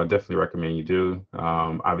 I definitely recommend you do.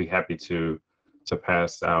 I'd be happy to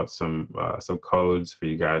pass out some codes for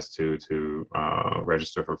you guys to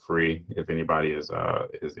register for free if anybody is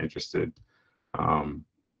interested.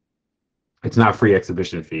 It's not free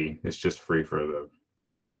exhibition fee. It's just free for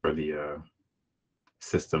the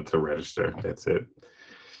system to register. That's it.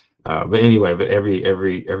 But anyway,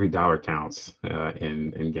 every dollar counts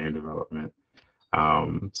in game development.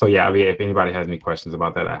 So yeah, I mean, if anybody has any questions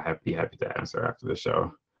about that, I'd be happy to answer after the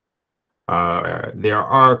show. There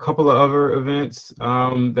are a couple of other events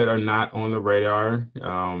that are not on the radar.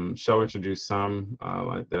 Show introduced some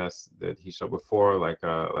like that he showed before, like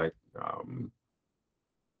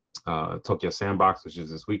Tokyo Sandbox, which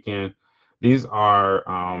is this weekend. These are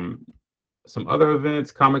some other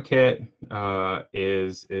events. Comiket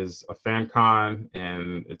is a fan con,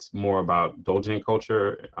 and it's more about doujin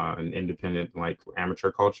culture and independent, like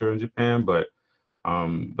amateur culture in Japan. But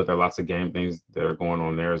there are lots of game things that are going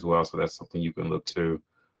on there as well, so that's something you can look to.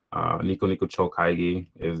 Nico Nico Cho Kaigi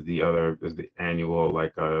is the annual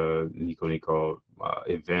like Nico Nico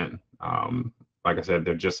event. Like I said,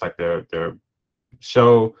 they're just like their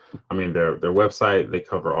show. I mean, their website. They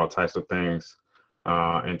cover all types of things.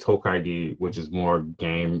 And Tokaigi, which is more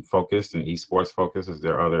game focused and esports focused, is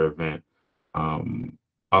their other event.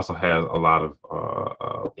 Also has a lot of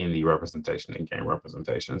indie representation and game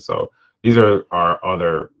representation. So these are our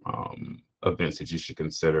other events that you should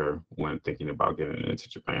consider when thinking about getting into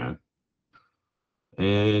Japan.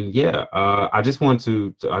 And yeah, I just want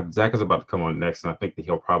to Zach is about to come on next, and I think that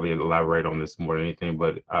he'll probably elaborate on this more than anything.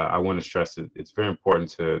 But I want to stress that it's very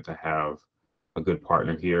important to have a good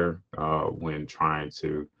partner here when trying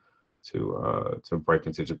to break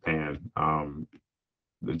into Japan.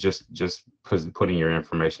 Just putting your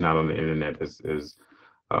information out on the internet is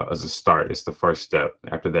as a start. It's the first step.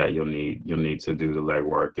 After that, you'll need to do the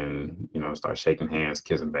legwork and start shaking hands,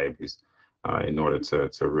 kissing babies, in order to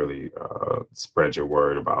really spread your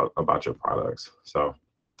word about your products. So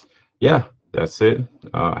yeah, that's it.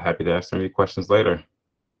 Happy to answer any questions later.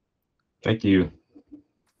 Thank you.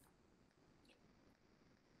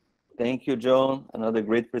 Thank you, John. Another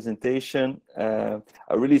great presentation. I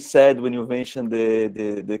really sad when you mentioned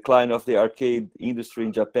the decline of the arcade industry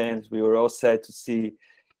in Japan. We were all sad to see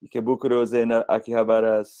Ikebukuro's and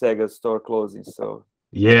Akihabara's Sega store closing. So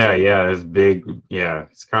yeah, it's big. Yeah,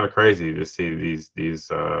 it's kind of crazy to see these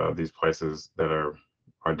places that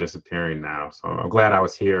are disappearing now. So I'm glad I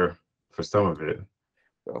was here for some of it.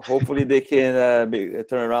 hopefully they can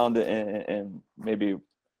turn around and maybe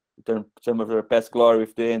turn some of their past glory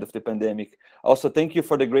with the end of the pandemic. Also, thank you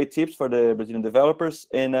for the great tips for the Brazilian developers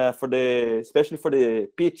and especially for the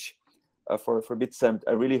pitch for Bit Summit.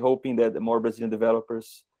 I'm really hoping that more Brazilian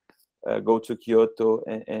developers go to Kyoto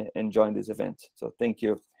and join this event. So thank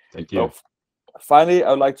you. Thank you. Finally,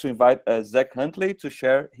 I would like to invite Zach Huntley to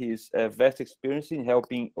share his vast experience in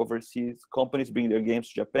helping overseas companies bring their games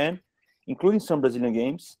to Japan, including some Brazilian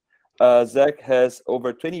games. Zach has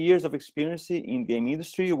over 20 years of experience in game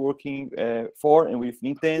industry, working for and with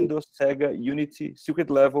Nintendo, Sega, Unity, Secret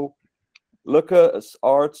Level,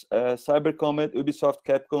 LucasArts, Cybercomet, Ubisoft,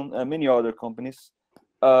 Capcom, and many other companies.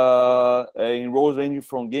 In roles ranging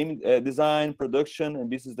from game design, production, and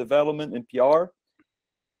business development and PR.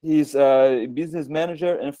 He's a business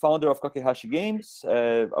manager and founder of Kakehashi Games,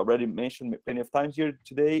 already mentioned plenty of times here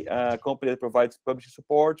today, a company that provides publishing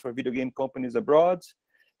support for video game companies abroad.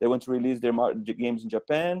 They want to release their games in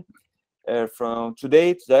Japan. From to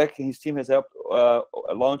date, Zach and his team has helped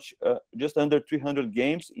launch just under 300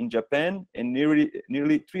 games in Japan and nearly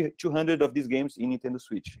 200 of these games in Nintendo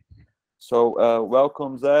Switch. So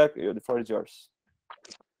welcome, Zach. The floor is yours.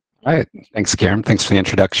 All right. Thanks, Guillermo. Thanks for the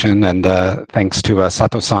introduction. And thanks to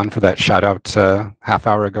Sato-san for that shout out half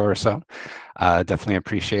hour ago or so. Definitely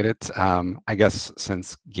appreciate it. I guess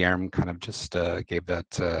since Guillermo kind of just gave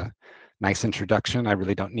that nice introduction, I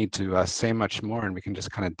really don't need to say much more, and we can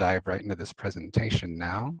just kind of dive right into this presentation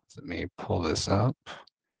now. So let me pull this up.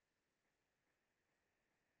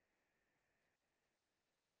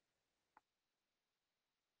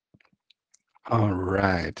 All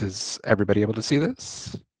right. Is everybody able to see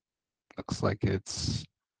this? Looks like it's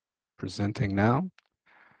presenting now.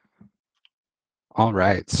 All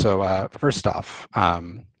right, so first off,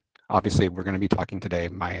 obviously we're going to be talking today,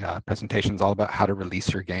 my presentation is all about how to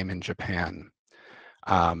release your game in Japan.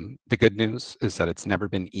 The good news is that it's never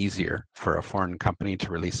been easier for a foreign company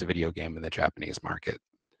to release a video game in the Japanese market.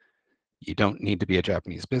 You don't need to be a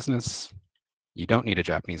Japanese business, you don't need a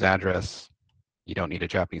Japanese address, you don't need a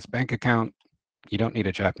Japanese bank account, you don't need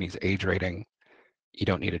a Japanese age rating, you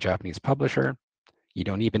don't need a Japanese publisher, you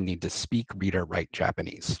don't even need to speak, read, or write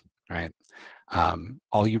Japanese, right?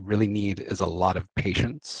 All you really need is a lot of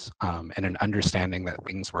patience and an understanding that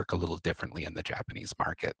things work a little differently in the Japanese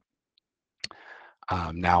market.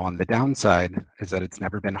 Now, on the downside is that it's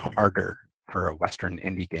never been harder for a Western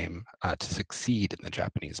indie game to succeed in the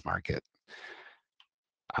Japanese market.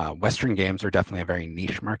 Western games are definitely a very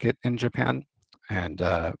niche market in Japan, and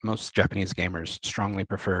most Japanese gamers strongly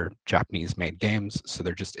prefer Japanese-made games, so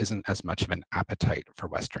there just isn't as much of an appetite for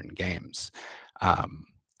Western games. I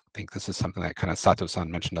think this is something that kind of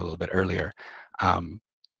Sato-san mentioned a little bit earlier.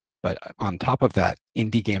 But on top of that,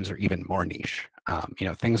 indie games are even more niche.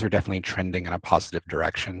 Things are definitely trending in a positive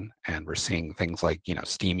direction, and we're seeing things like,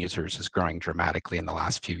 Steam users is growing dramatically in the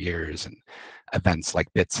last few years, and events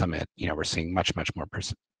like Bit Summit, we're seeing much more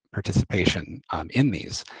participation in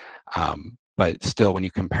these. But still, when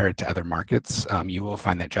you compare it to other markets, you will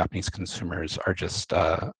find that Japanese consumers are just,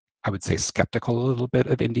 I would say, skeptical a little bit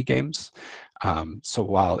of indie games. So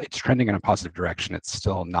while it's trending in a positive direction, it's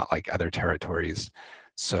still not like other territories.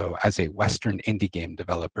 So as a Western indie game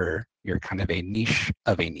developer, you're kind of a niche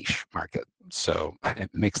of a niche market. So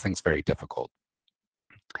it makes things very difficult.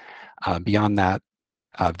 Beyond that,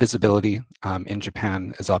 visibility in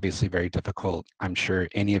Japan is obviously very difficult. I'm sure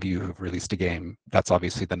any of you who've released a game, that's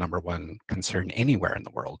obviously the #1 concern anywhere in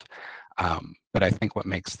the world. But I think what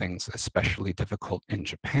makes things especially difficult in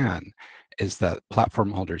Japan is that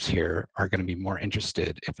platform holders here are going to be more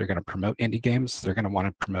interested, if they're going to promote indie games, they're going to want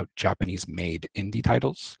to promote Japanese-made indie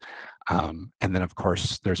titles. And then, of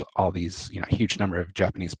course, there's all these, huge number of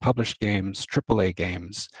Japanese published games, AAA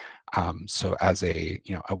games. So as a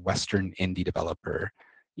Western indie developer,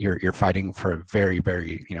 you're fighting for a very,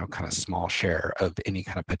 very, kind of small share of any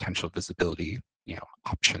kind of potential visibility,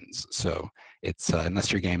 options. So it's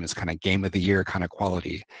unless your game is kind of game of the year kind of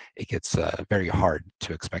quality, it gets very hard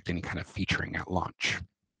to expect any kind of featuring at launch.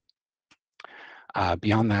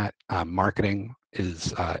 Beyond that, marketing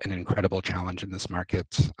is an incredible challenge in this market.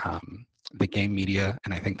 The game media,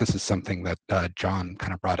 and I think this is something that John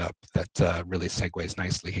kind of brought up that really segues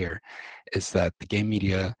nicely here, is that the game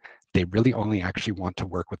media, they really only actually want to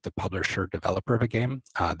work with the publisher developer of a game.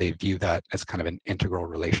 They view that as kind of an integral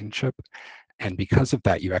relationship. And because of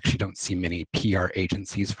that, you actually don't see many PR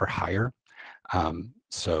agencies for hire.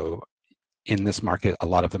 So in this market, a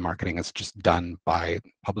lot of the marketing is just done by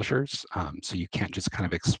publishers. So you can't just kind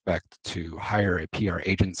of expect to hire a PR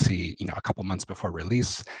agency, a couple months before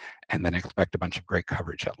release and then expect a bunch of great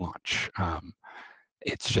coverage at launch.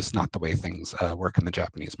 It's just not the way things work in the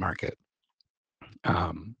Japanese market.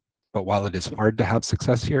 But while it is hard to have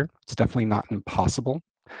success here, it's definitely not impossible.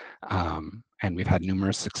 And we've had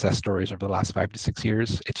numerous success stories over the last 5 to 6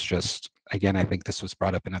 years. It's just, again, I think this was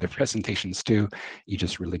brought up in other presentations too. You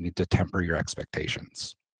just really need to temper your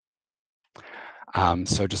expectations.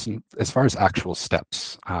 So just as far as actual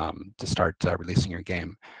steps to start releasing your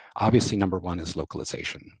game, obviously number one is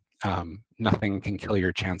localization. Nothing can kill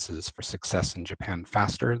your chances for success in Japan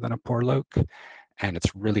faster than a poor loc, and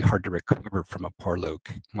it's really hard to recover from a poor loc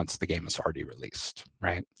once the game is already released,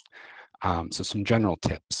 right? So some general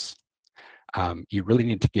tips. You really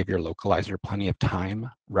need to give your localizer plenty of time,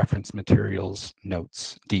 reference materials,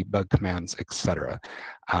 notes, debug commands, etc.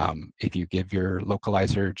 If you give your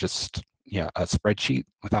localizer just a spreadsheet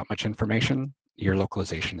without much information, your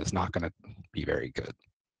localization is not going to be very good.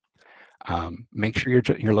 Make sure your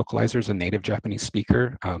localizer is a native Japanese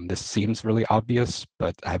speaker. This seems really obvious,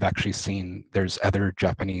 but I've actually seen there's other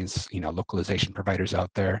Japanese localization providers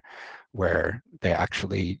out there where they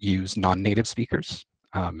actually use non-native speakers.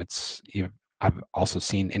 I've also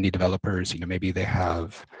seen indie developers, maybe they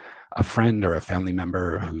have a friend or a family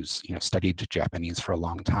member who's studied Japanese for a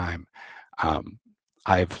long time.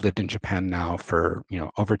 I've lived in Japan now for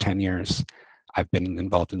over 10 years. I've been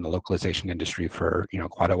involved in the localization industry for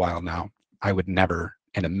quite a while now. I would never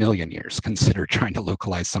in a million years consider trying to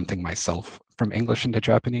localize something myself from English into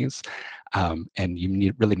Japanese. And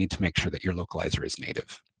you really need to make sure that your localizer is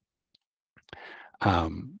native.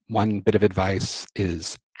 One bit of advice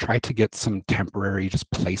is try to get some temporary, just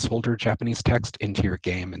placeholder Japanese text into your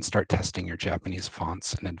game and start testing your Japanese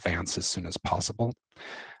fonts in advance as soon as possible.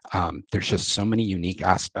 There's just so many unique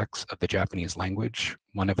aspects of the Japanese language,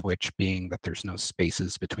 one of which being that there's no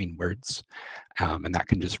spaces between words, and that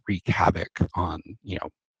can just wreak havoc on,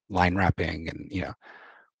 line wrapping and,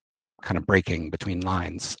 kind of breaking between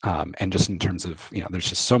lines. And just in terms of, there's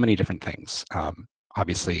just so many different things.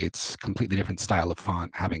 Obviously, it's a completely different style of font,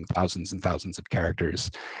 having thousands and thousands of characters.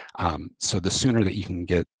 So the sooner that you can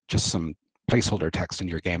get just some placeholder text in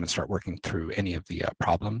your game and start working through any of the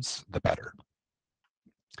problems, the better.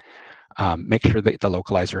 Make sure that the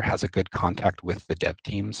localizer has a good contact with the dev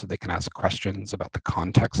team so they can ask questions about the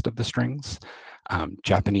context of the strings.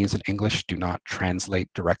 Japanese and English do not translate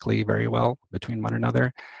directly very well between one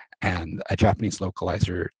another, and a Japanese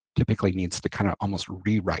localizer typically needs to kind of almost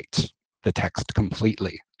rewrite the text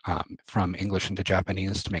completely from English into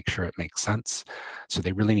Japanese to make sure it makes sense. So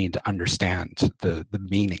they really need to understand the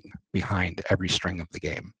meaning behind every string of the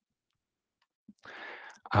game.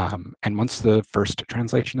 And once the first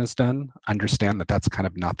translation is done, understand that that's kind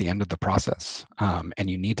of not the end of the process. And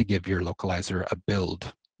you need to give your localizer a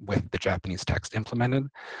build with the Japanese text implemented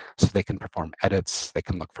so they can perform edits, they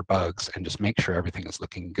can look for bugs, and just make sure everything is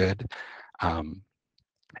looking good.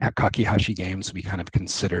 At Kakihashi Games, we kind of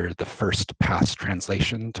consider the first pass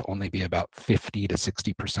translation to only be about 50 to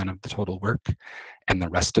 60% of the total work, and the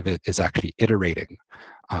rest of it is actually iterating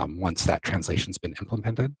once that translation's been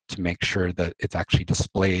implemented to make sure that it's actually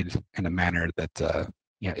displayed in a manner that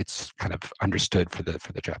it's kind of understood for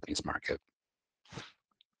the Japanese market.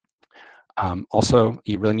 Also,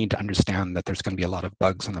 you really need to understand that there's going to be a lot of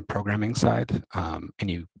bugs on the programming side, and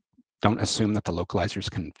you don't assume that the localizers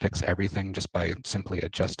can fix everything just by simply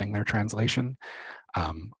adjusting their translation.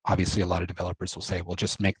 Obviously, a lot of developers will say, well,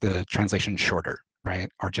 just make the translation shorter, right?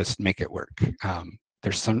 Or just make it work.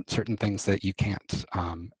 There's some certain things that you can't,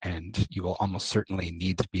 and you will almost certainly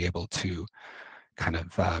need to be able to kind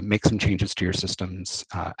of make some changes to your systems,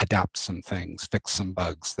 adapt some things, fix some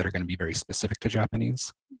bugs that are going to be very specific to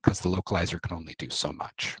Japanese, because the localizer can only do so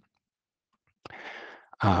much.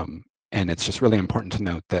 And it's just really important to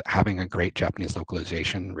note that having a great Japanese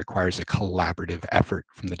localization requires a collaborative effort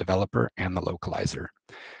from the developer and the localizer.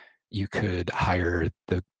 You could hire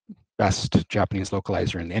the best Japanese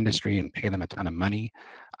localizer in the industry and pay them a ton of money,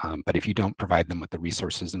 but if you don't provide them with the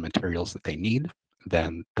resources and materials that they need,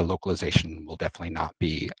 then the localization will definitely not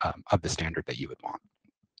be of the standard that you would want.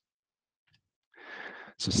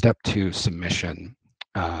 So step 2, submission.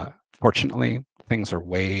 Fortunately, things are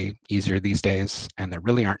way easier these days, and there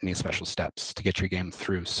really aren't any special steps to get your game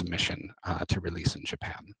through submission to release in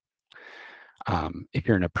Japan. If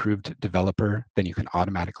you're an approved developer, then you can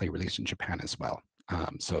automatically release in Japan as well.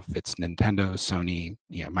 So if it's Nintendo, Sony,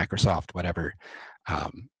 Microsoft, whatever,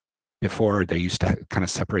 before they used to kind of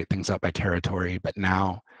separate things up by territory, but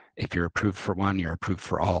now if you're approved for one, you're approved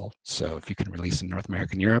for all. So if you can release in North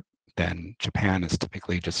America and Europe, then Japan is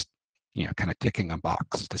typically just, kind of ticking a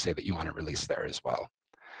box to say that you want to release there as well.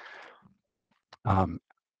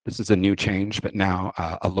 This is a new change, but now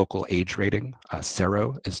a local age rating,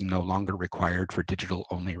 SERO, is no longer required for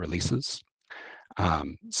digital-only releases.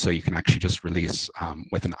 So you can actually just release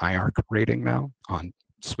with an IARC rating now on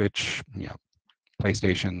Switch,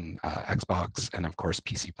 PlayStation, Xbox, and of course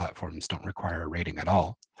PC platforms don't require a rating at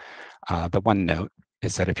all. The one note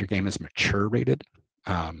is that if your game is mature rated,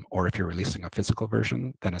 or if you're releasing a physical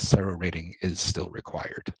version, then a SERO rating is still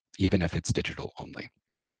required, even if it's digital only.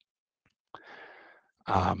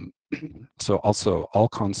 So also all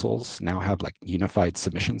consoles now have like unified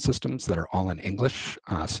submission systems that are all in English,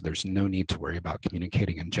 so there's no need to worry about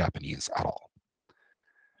communicating in Japanese at all.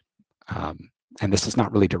 And this is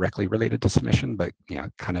not really directly related to submission, but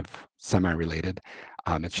kind of semi-related.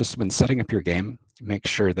 It's just when setting up your game, make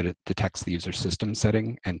sure that it detects the user system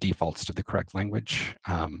setting and defaults to the correct language.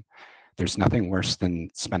 There's nothing worse than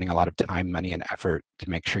spending a lot of time, money, and effort to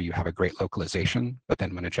make sure you have a great localization, but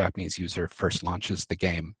then when a Japanese user first launches the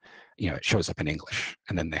game, it shows up in English,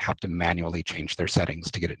 and then they have to manually change their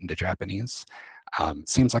settings to get it into Japanese.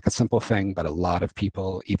 Seems like a simple thing, but a lot of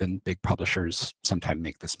people, even big publishers, sometimes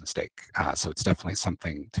make this mistake. So it's definitely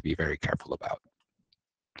something to be very careful about.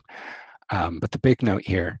 But the big note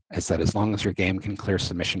here is that as long as your game can clear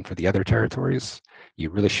submission for the other territories, you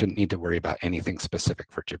really shouldn't need to worry about anything specific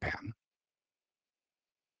for Japan.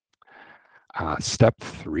 Step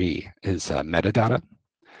 3 is metadata.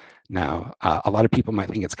 Now, a lot of people might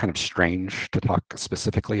think it's kind of strange to talk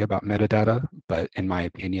specifically about metadata, but in my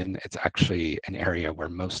opinion, it's actually an area where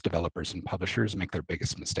most developers and publishers make their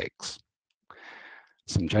biggest mistakes.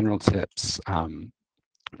 Some general tips.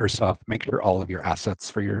 First off, make sure all of your assets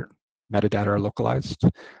for your metadata are localized.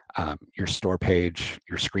 Your store page,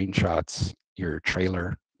 your screenshots, your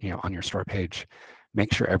trailer, on your store page,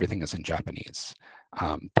 make sure everything is in Japanese.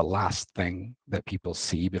 The last thing that people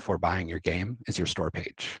see before buying your game is your store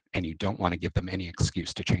page, and you don't want to give them any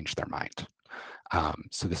excuse to change their mind.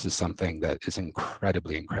 So this is something that is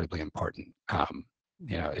incredibly, incredibly important.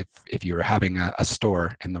 If you were having a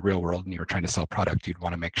store in the real world and you were trying to sell product, you'd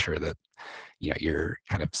want to make sure that you're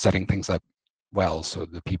kind of setting things up well so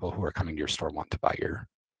the people who are coming to your store want to buy your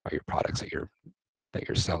products that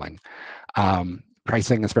you're selling.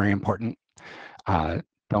 Pricing is very important.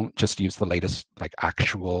 Don't just use the latest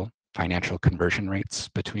actual financial conversion rates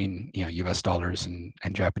between US dollars and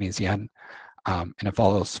Japanese yen. And if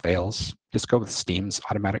all else fails, just go with Steam's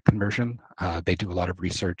automatic conversion. They do a lot of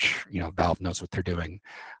research. Valve knows what they're doing.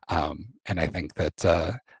 And I think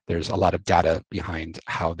that there's a lot of data behind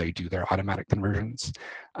how they do their automatic conversions.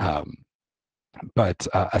 But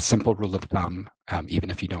a simple rule of thumb, even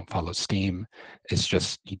if you don't follow Steam, is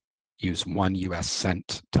just use 1 US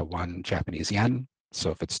cent to 1 Japanese yen. So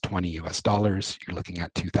if it's 20 US dollars, you're looking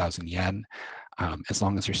at 2,000 yen. As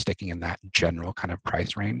long as you're sticking in that general kind of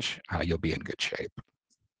price range, you'll be in good shape.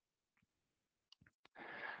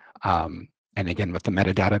 And again, with the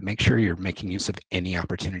metadata, make sure you're making use of any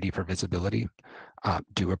opportunity for visibility.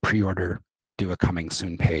 Do a pre-order, do a coming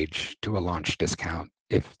soon page, do a launch discount.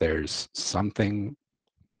 If there's something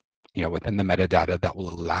within the metadata that will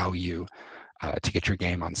allow you to get your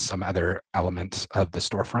game on some other element of the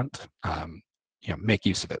storefront, make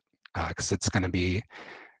use of it, because it's going to be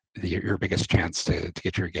your biggest chance to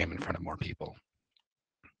get your game in front of more people.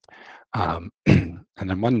 And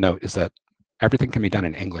then one note is that everything can be done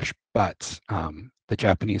in English, but the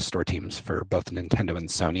Japanese store teams for both Nintendo and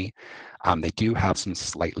Sony, they do have some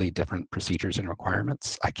slightly different procedures and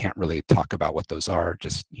requirements. I can't really talk about what those are,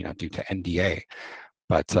 just due to NDA,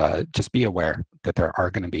 but just be aware that there are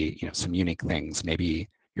going to be some unique things. Maybe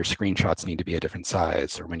your screenshots need to be a different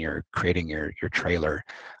size, or when you're creating your trailer,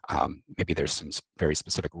 maybe there's some very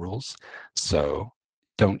specific rules. So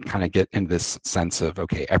don't kind of get in this sense of,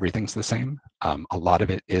 okay, everything's the same. A lot of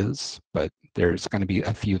it is, but there's going to be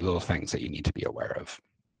a few little things that you need to be aware of.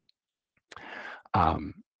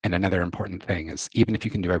 And another important thing is, even if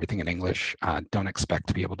you can do everything in English, don't expect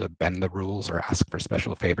to be able to bend the rules or ask for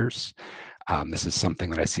special favors. This is something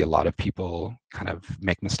that I see a lot of people kind of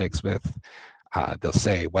make mistakes with. They'll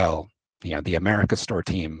say, well, the America store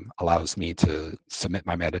team allows me to submit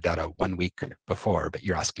my metadata 1 week before, but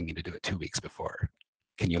you're asking me to do it 2 weeks before.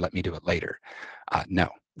 Can you let me do it later? No,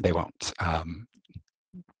 they won't.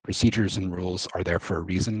 Procedures and rules are there for a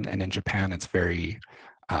reason, and in Japan, it's very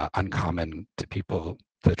uncommon to people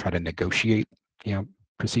to try to negotiate,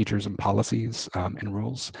 procedures and policies and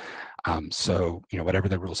rules. So, whatever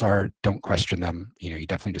the rules are, don't question them. You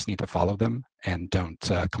definitely just need to follow them, and don't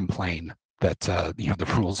complain that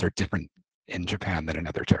the rules are different in Japan than in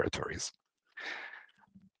other territories.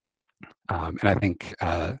 And I think,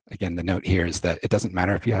 again, the note here is that it doesn't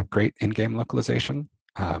matter if you have great in-game localization.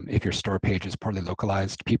 If your store page is poorly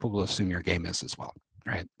localized, people will assume your game is as well,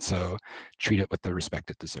 right? So treat it with the respect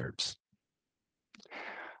it deserves.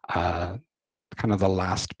 Kind of the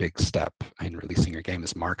last big step in releasing your game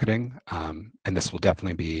is marketing. And this will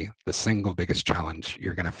definitely be the single biggest challenge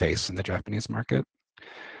you're going to face in the Japanese market.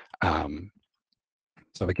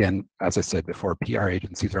 So again, as I said before, PR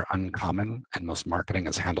agencies are uncommon and most marketing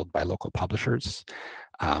is handled by local publishers.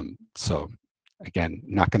 So again,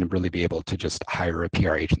 not going to really be able to just hire a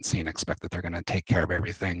PR agency and expect that they're going to take care of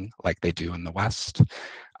everything like they do in the West.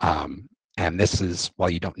 And this is, while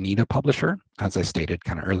you don't need a publisher, as I stated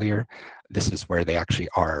kind of earlier, this is where they actually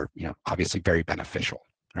are, obviously very beneficial,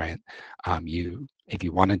 right? If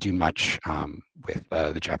you want to do much with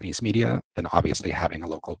the Japanese media, then obviously having a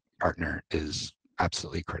local partner is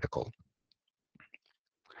absolutely critical.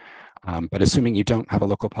 But assuming you don't have a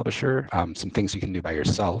local publisher, some things you can do by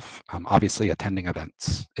yourself. Obviously, attending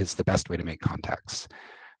events is the best way to make contacts.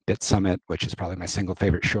 Bit Summit, which is probably my single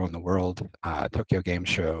favorite show in the world, Tokyo Game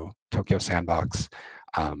Show, Tokyo Sandbox,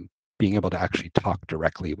 being able to actually talk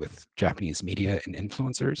directly with Japanese media and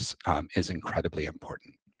influencers is incredibly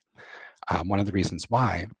important. One of the reasons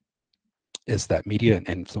why is that media and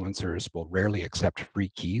influencers will rarely accept free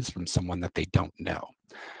keys from someone that they don't know.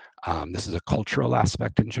 This is a cultural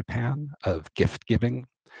aspect in Japan of gift giving.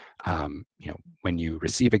 When you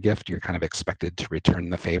receive a gift, you're kind of expected to return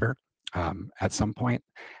the favor at some point.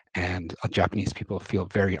 And Japanese people feel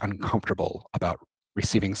very uncomfortable about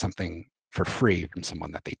receiving something for free from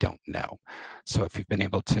someone that they don't know. So if you've been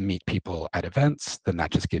able to meet people at events, then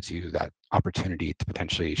that just gives you that opportunity to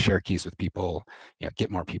potentially share keys with people,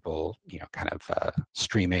 get more people, kind of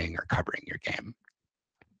streaming or covering your game.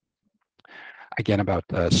 Again, about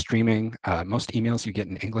streaming, most emails you get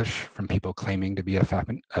in English from people claiming to be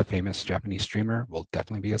a famous Japanese streamer will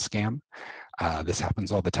definitely be a scam. This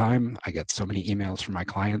happens all the time. I get so many emails from my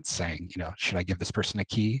clients saying, should I give this person a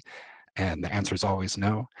key? And the answer is always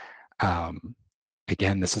no.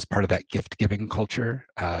 Again, this is part of that gift giving culture.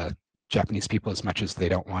 Japanese people, as much as they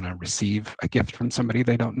don't want to receive a gift from somebody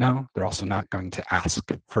they don't know, they're also not going to ask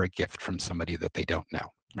for a gift from somebody that they don't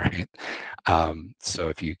know, right? So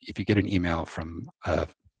if you get an email from a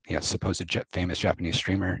supposed famous Japanese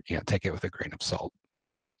streamer, take it with a grain of salt.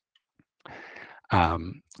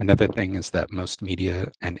 Another thing is that most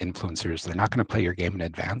media and influencers, they're not going to play your game in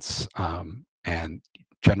advance, and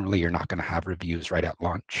generally you're not going to have reviews right at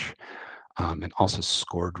launch. And also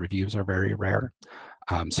scored reviews are very rare.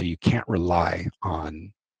 So you can't rely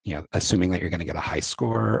on, assuming that you're going to get a high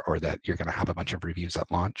score or that you're going to have a bunch of reviews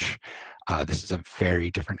at launch. This is a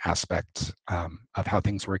very different aspect of how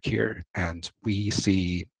things work here. And we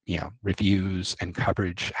see, reviews and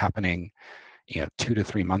coverage happening, 2 to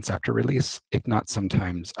 3 months after release, if not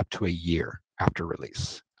sometimes up to a year after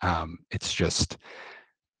release. It's just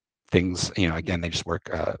things, again, they just work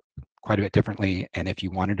quite a bit differently. And if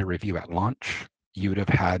you wanted to review at launch, you would have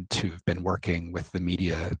had to have been working with the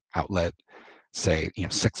media outlet, say,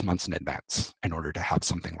 6 months in advance in order to have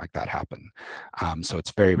something like that happen. So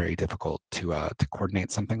it's very, very difficult to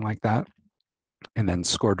coordinate something like that. And then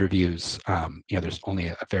scored reviews, there's only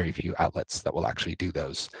a very few outlets that will actually do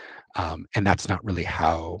those. And that's not really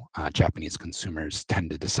how Japanese consumers tend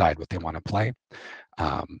to decide what they want to play.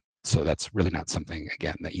 So that's really not something,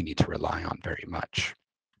 again, that you need to rely on very much.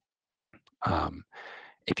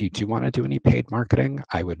 If you do want to do any paid marketing,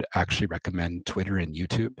 I would actually recommend Twitter and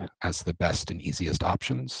YouTube as the best and easiest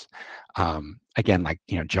options. Again, like,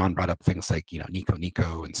 John brought up things like, Nico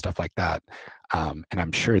Nico and stuff like that. And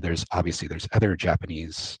I'm sure there's other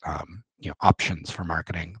Japanese, options for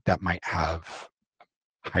marketing that might have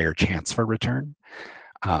higher chance for return.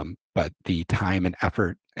 But the time and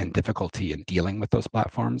effort and difficulty in dealing with those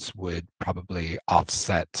platforms would probably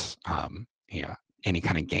offset, any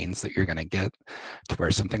kind of gains that you're going to get, to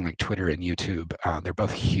where something like Twitter and YouTube, they're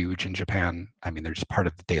both huge in Japan. I mean, they're just part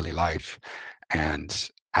of the daily life. And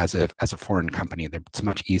as a foreign company, it's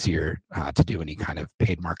much easier to do any kind of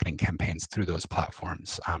paid marketing campaigns through those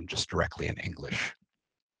platforms, just directly in English.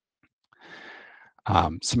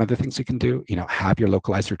 Some other things you can do, have your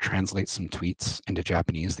localizer translate some tweets into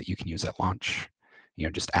Japanese that you can use at launch.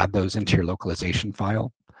 Just add those into your localization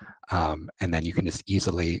file. And then you can just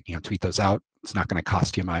easily, tweet those out. It's not going to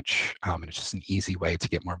cost you much. And it's just an easy way to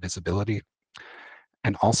get more visibility.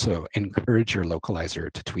 And also encourage your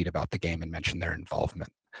localizer to tweet about the game and mention their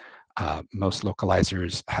involvement. Most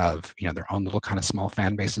localizers have, their own little kind of small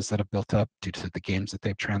fan bases that have built up due to the games that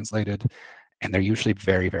they've translated. And they're usually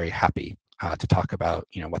very, very happy to talk about,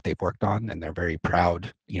 what they've worked on, and they're very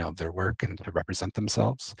proud, of their work and to represent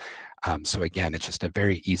themselves. So again, it's just a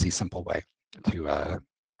very easy, simple way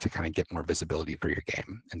to kind of get more visibility for your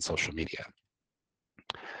game in social media.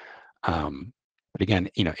 But again,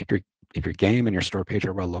 if your game and your store page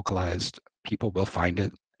are well localized, people will find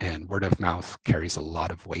it, and word of mouth carries a lot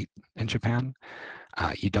of weight in Japan.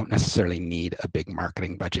 You don't necessarily need a big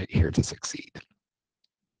marketing budget here to succeed.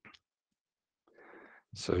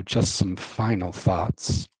 So just some final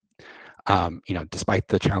thoughts. Despite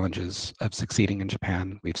the challenges of succeeding in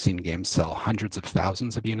Japan, we've seen games sell hundreds of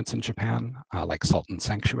thousands of units in Japan, like Salt and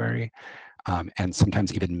Sanctuary, and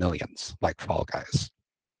sometimes even millions, like Fall Guys.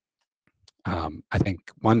 I think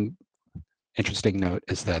one interesting note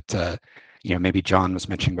is that maybe John was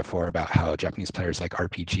mentioning before about how Japanese players like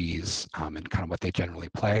RPGs and kind of what they generally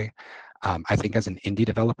play. I think as an indie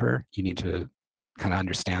developer, you need to kind of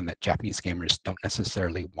understand that Japanese gamers don't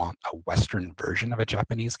necessarily want a Western version of a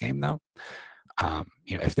Japanese game, though.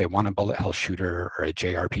 If they want a bullet hell shooter or a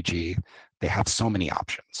JRPG, they have so many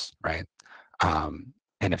options, right?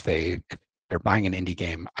 And if they're buying an indie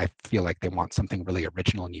game, I feel like they want something really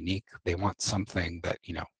original and unique. They want something that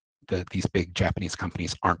these big Japanese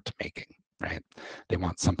companies aren't making, right? They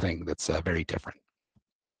want something that's very different.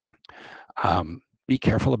 Be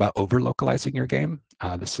careful about over-localizing your game.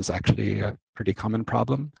 This is actually a pretty common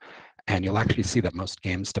problem, and you'll actually see that most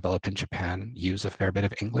games developed in Japan use a fair bit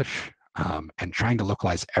of English, and trying to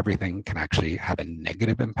localize everything can actually have a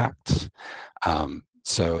negative impact.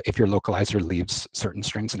 So if your localizer leaves certain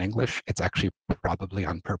strings in English, it's actually probably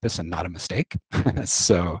on purpose and not a mistake.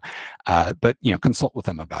 So, but consult with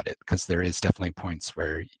them about it, because there is definitely points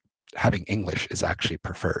where having English is actually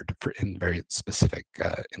preferred in very specific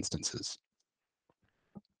instances.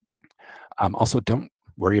 Also, don't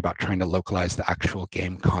worry about trying to localize the actual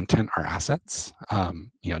game content or assets.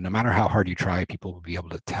 No matter how hard you try, people will be able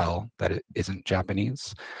to tell that it isn't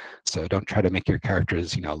Japanese. So don't try to make your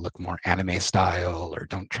characters, look more anime style, or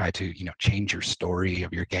don't try to, change your story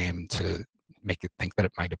of your game to make it think that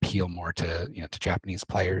it might appeal more to, to Japanese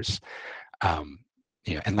players.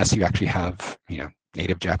 Unless you actually have,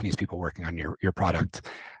 native Japanese people working on your product,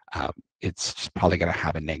 it's probably going to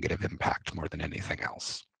have a negative impact more than anything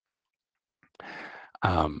else.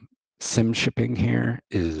 SIM shipping here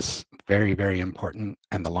is very, very important,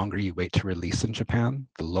 and the longer you wait to release in Japan,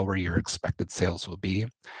 the lower your expected sales will be.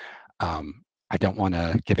 I don't want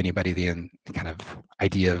to give anybody the kind of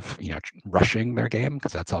idea of rushing their game,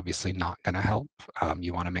 because that's obviously not going to help.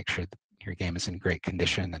 You want to make sure that your game is in great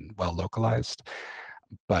condition and well localized.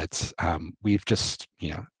 But we've just,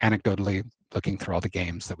 anecdotally looking through all the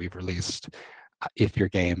games that we've released, if your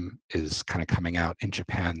game is kind of coming out in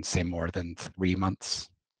Japan, say more than 3 months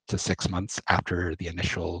to 6 months after the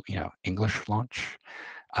initial, English launch,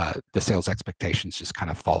 the sales expectations just kind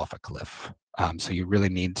of fall off a cliff. So you really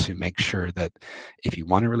need to make sure that if you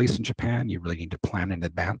want to release in Japan, you really need to plan in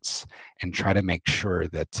advance and try to make sure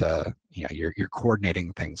that you're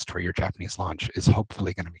coordinating things to where your Japanese launch is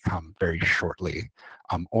hopefully going to become very shortly,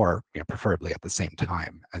 or preferably at the same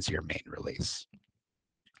time as your main release.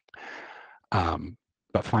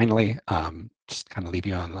 But finally, just kind of leave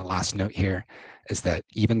you on the last note here, is that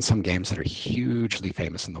even some games that are hugely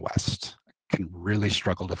famous in the West can really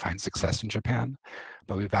struggle to find success in Japan,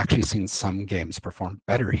 but we've actually seen some games perform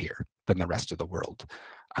better here than the rest of the world.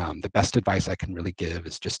 The best advice I can really give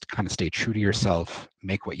is just kind of stay true to yourself,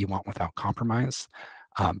 make what you want without compromise,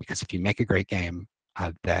 because if you make a great game,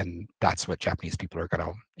 then that's what Japanese people are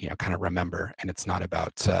going to, kind of remember, and it's not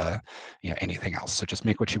about, anything else. So just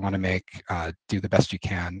make what you want to make, do the best you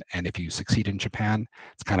can, and if you succeed in Japan,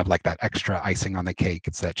 it's kind of like that extra icing on the cake.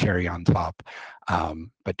 It's that cherry on top.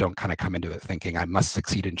 But don't kind of come into it thinking I must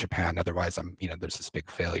succeed in Japan, otherwise there's this big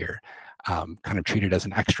failure. Kind of treat it as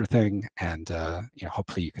an extra thing, and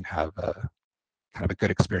hopefully you can have kind of a good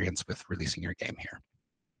experience with releasing your game here.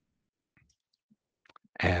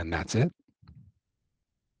 And that's it.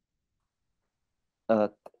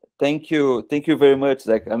 Thank you very much,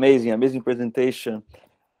 Zach. Amazing presentation.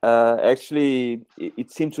 Actually,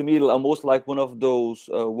 it seemed to me almost like one of those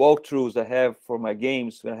walkthroughs I have for my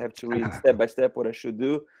games when I have to read step by step what I should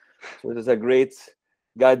do. So it is a great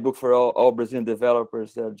guidebook for all Brazilian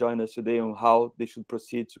developers that join us today on how they should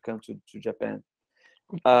proceed to come to Japan.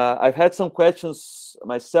 I've had some questions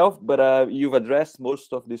myself, but you've addressed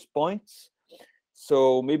most of these points.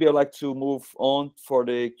 So maybe I'd like to move on for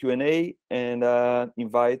the Q&A and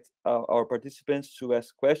invite our participants to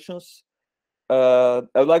ask questions. I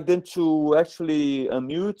would like them to actually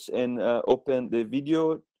unmute and open the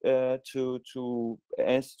video to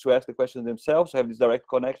ask the question themselves, have this direct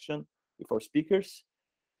connection with our speakers.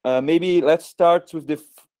 Maybe let's start with the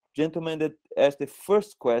gentleman that asked the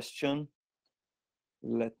first question.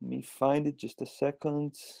 Let me find it, just a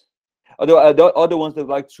second. Although the other ones that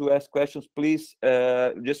would like to ask questions, please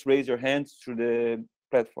just raise your hands through the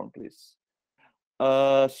platform, please.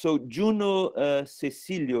 So Juno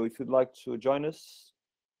Cecilio, if you'd like to join us.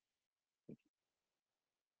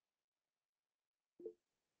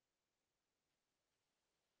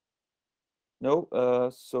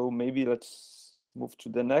 No, so maybe let's move to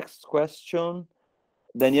the next question.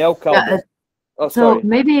 Danielle Caldas. Oh, so sorry.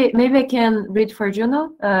 maybe I can read for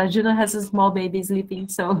Juno. Juno has a small baby sleeping,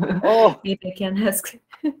 so maybe I can ask.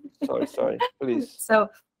 sorry, please. So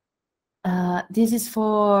this is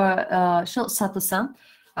for Sato-san.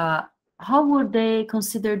 How would they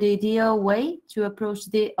consider the ideal way to approach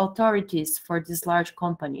the authorities for these large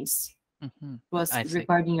companies? Was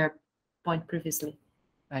regarding your point previously.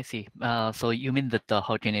 I see. So you mean that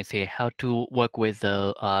how can I say how to work with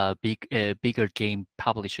the bigger game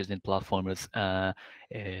publishers and platformers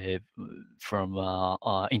from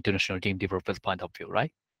international game developers' point of view,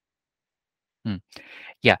 right?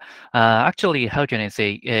 Yeah. Actually, how can I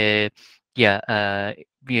say?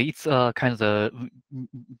 It's kind of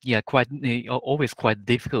quite always quite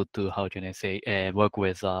difficult to how can I say work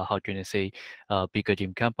with how can I say bigger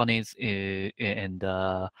game companies and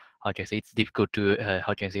how can I say it's difficult to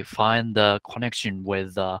how can I say find the connection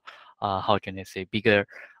with how can I say bigger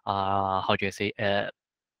how can I say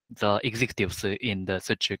the executives in the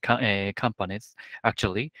such companies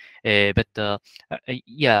actually, but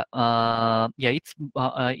it's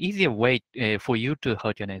easier way for you to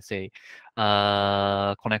how can I say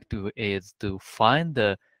connect to is to find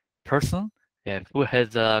the person who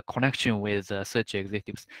has a connection with such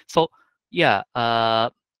executives. So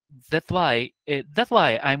that's why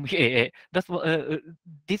I'm here.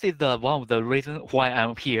 This is the one of the reasons why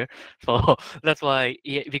I'm here. So that's why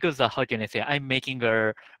because how can I say I'm making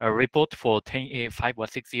a report for 5 or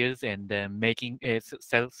 6 years and then making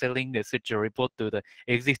selling such a report to the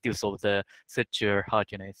executives of the such how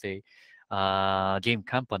can I say game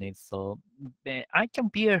companies. So I can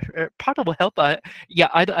be a part of a help. I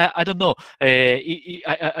don't know.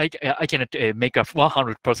 I cannot make a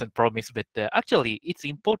 100% promise, but actually it's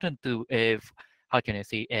important to how can I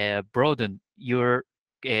say broaden your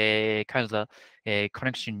kind of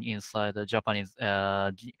connection inside the Japanese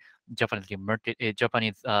Japanese game market,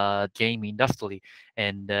 Japanese game industry,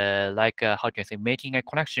 and how can I say making a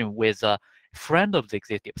connection with a friend of the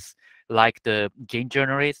executives, like the game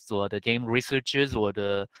journalists or the game researchers or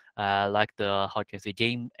the like the how can I say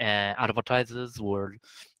game advertisers or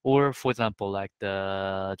for example like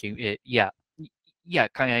the game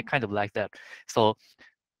kind of like that. So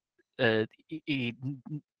does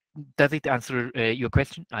it answer your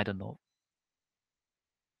question? I don't know.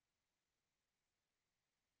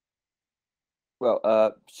 Well,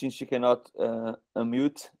 since you cannot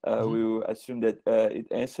unmute, we will assume that it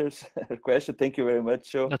answers the question. Thank you very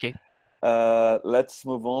much, Joe. Okay. Let's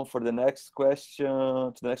move on for the next question.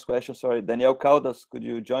 To the next question, sorry, Danielle Caldas, could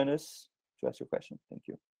you join us to ask your question? Thank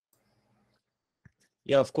you.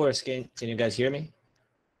 Yeah, of course. Can you guys hear me?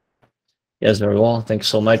 Yes, very well. Thanks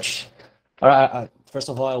so much. All right. First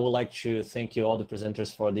of all, I would like to thank you all the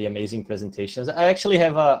presenters for the amazing presentations. I actually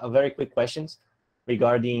have a very quick questions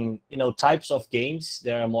regarding types of games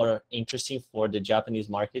that are more interesting for the Japanese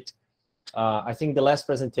market. I think the last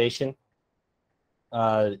presentation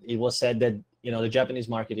it was said that the Japanese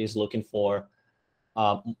market is looking for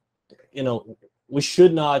we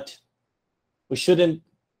shouldn't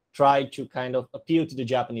try to kind of appeal to the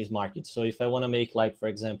Japanese market. So if I want to make like for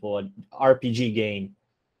example an RPG game,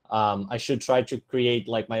 I should try to create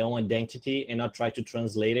like my own identity and not try to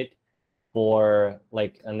translate it for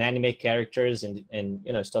like an anime characters and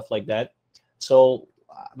stuff like that. So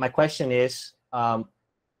my question is how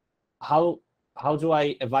do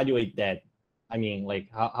I evaluate that? I mean, like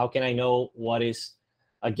how can I know what is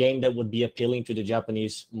a game that would be appealing to the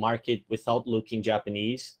Japanese market without looking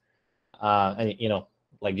Japanese, and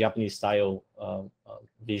like Japanese style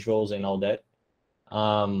visuals and all that?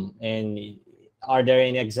 And are there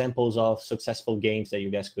any examples of successful games that you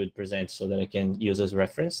guys could present so that I can use as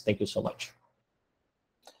reference? Thank you so much.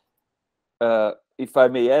 If I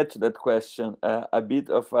may add to that question, a bit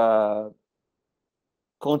of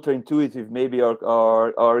counterintuitive maybe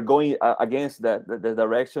or going against the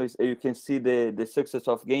direction is you can see the success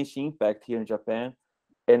of Genshin Impact here in Japan,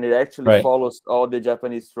 and it actually follows all the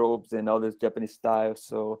Japanese tropes and all the Japanese styles.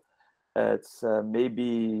 So it's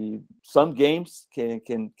maybe some games can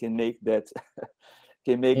make that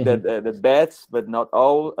can make that the bets, but not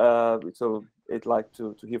all. So I'd like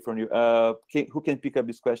to hear from you. Who can pick up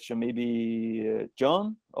this question? Maybe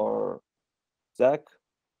John or Zach?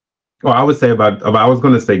 Well, I would say I was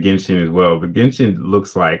going to say Genshin as well, but Genshin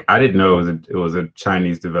looks like, I didn't know it was a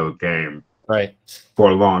Chinese developed game Right. for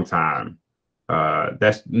a long time.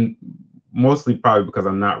 That's mostly probably because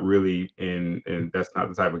I'm not really in that's not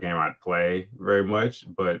the type of game I'd play very much,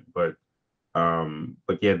 but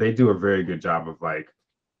yeah, they do a very good job of like,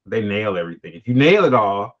 they nail everything. If you nail it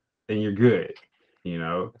all, then you're good, you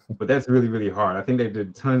know, but that's really, really hard. I think they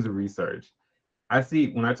did tons of research. I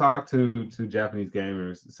see when I talk to Japanese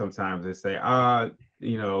gamers, sometimes they say,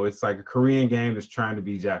 you know, it's like a Korean game that's trying to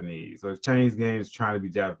be Japanese, or a Chinese game that's trying to be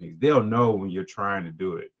Japanese. They'll know when you're trying to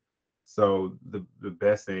do it. So the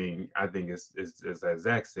best thing I think is as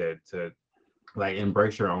Zach said, to like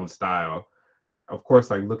embrace your own style. Of course,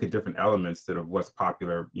 like look at different elements of what's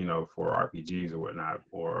popular, you know, for RPGs or whatnot,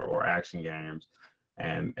 or action games,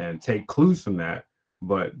 and take clues from that.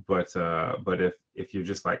 But if you're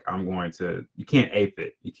just like, I'm going to, you can't ape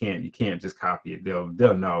it. You can't just copy it. They'll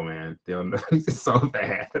know, man. They'll know so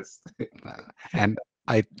fast. And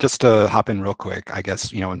I just to hop in real quick, I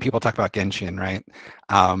guess, you know, when people talk about Genshin, right?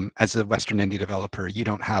 As a Western indie developer, you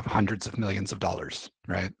don't have hundreds of millions of dollars,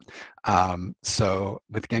 right? So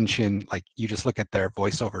with Genshin, like you just look at their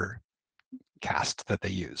voiceover cast that they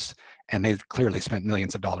use, and they've clearly spent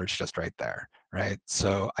millions of dollars just right there, right?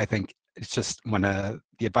 So I think it's just when the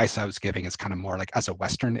advice I was giving is kind of more like as a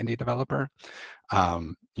Western indie developer,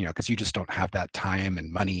 you know, because you just don't have that time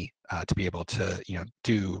and money to be able to, you know,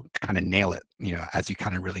 to kind of nail it, you know, as you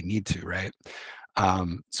kind of really need to, right?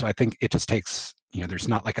 So I think it just takes, you know, there's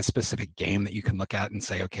not like a specific game that you can look at and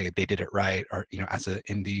say, okay, they did it right, or, you know, as an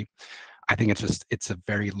indie, I think it's a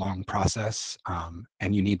very long process,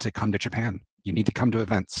 and you need to come to Japan. You need to come to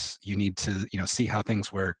events. You need to, you know, see how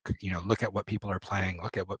things work. You know, look at what people are playing.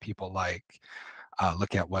 Look at what people like.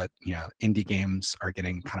 Look at what, you know, indie games are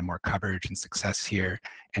getting kind of more coverage and success here,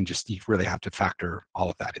 and just you really have to factor all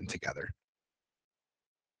of that in together.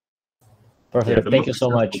 Perfect. Yeah, Thank you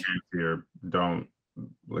so much. Games here don't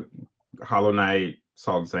look. Hollow Knight,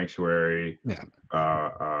 Salt and Sanctuary. Yeah.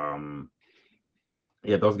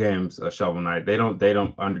 Yeah, those games, Shovel Knight, they don't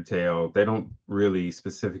Undertale, they don't really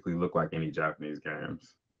specifically look like any Japanese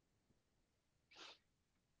games.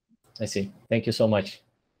 I see. Thank you so much.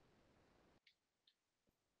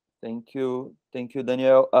 Thank you,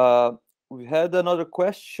 Daniel. We had another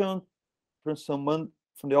question from someone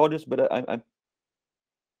from the audience, but I'm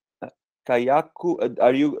Kayaku.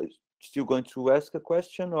 Are you still going to ask a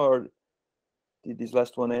question, or did this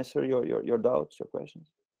last one answer your doubts, your questions?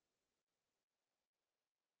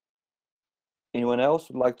 Anyone else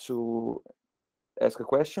would like to ask a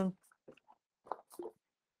question?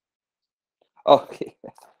 Okay,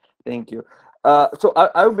 thank you. So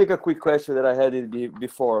I will make a quick question that I had it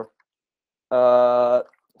before.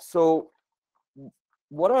 So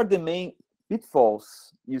what are the main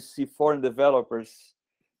pitfalls you see foreign developers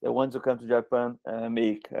that want to come to Japan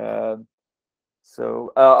make?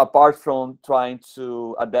 So apart from trying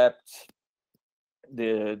to adapt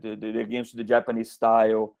the games to the Japanese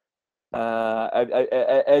style,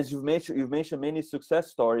 as you've mentioned many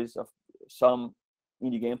success stories of some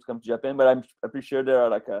indie games come to Japan, but I'm pretty sure there are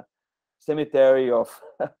like a cemetery of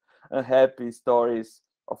unhappy stories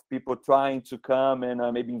of people trying to come and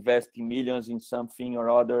maybe investing millions in something or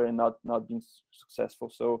other and not being successful.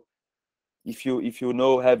 So if you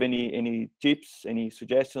know, have any tips, any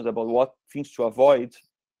suggestions about what things to avoid,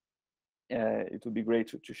 it would be great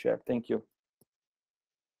to share. Thank you.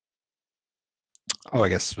 Oh, I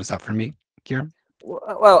guess, was that for me, Kieran?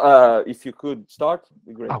 Well, if you could start, it'd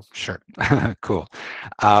be great. Oh, sure. Cool.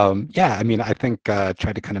 Yeah, I mean, I think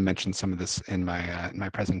tried to kind of mention some of this in my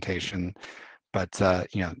presentation, but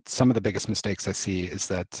you know, some of the biggest mistakes I see is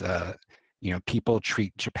that you know, people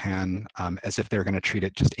treat Japan as if they're going to treat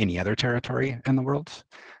it just any other territory in the world,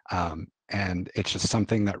 and it's just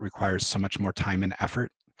something that requires so much more time and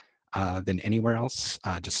effort than anywhere else.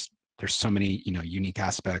 Just there's so many, you know, unique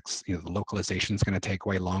aspects. You know, the localization is going to take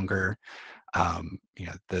way longer. You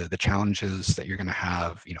know, the challenges that you're going to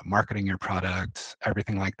have, you know, marketing your product,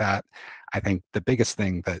 everything like that. I think the biggest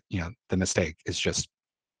thing that, you know, the mistake is just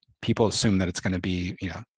people assume that it's going to be, you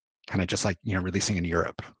know, kind of just like, you know, releasing in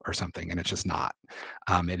Europe or something, and it's just not.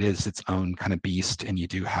 It is its own kind of beast, and you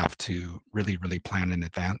do have to really, really plan in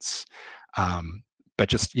advance. But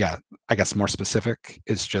just, yeah, I guess more specific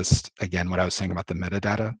is just, again, what I was saying about the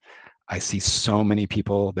metadata. I see so many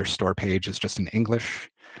people, their store page is just in English.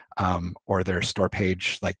 or their store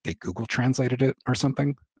page, like they Google translated it or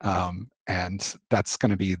something. And that's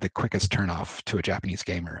going to be the quickest turnoff to a Japanese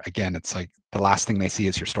gamer. Again, it's like the last thing they see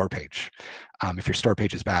is your store page. If your store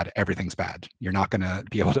page is bad, everything's bad. You're not going to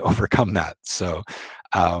be able to overcome that. So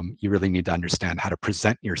you really need to understand how to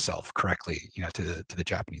present yourself correctly, to the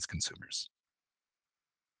Japanese consumers.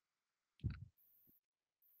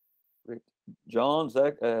 Great. John,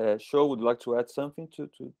 Zach, Sho, would you like to add something to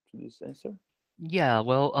this answer? Yeah,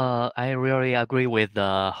 well, I really agree with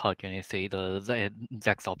how can I say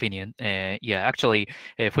Zach's opinion. Yeah, actually,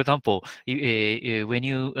 for example, when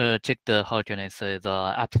you check the how can I say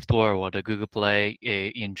the App Store or the Google Play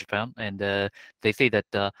in Japan, and they say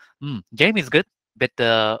that game is good, but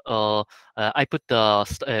I put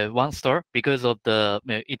the one star because of the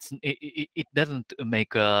it doesn't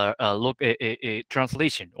make a look a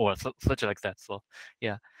translation or such like that. So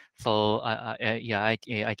yeah. So yeah,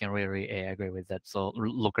 I can really agree with that. So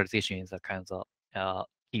localization is a kind of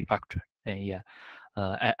key factor. And yeah,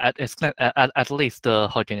 at least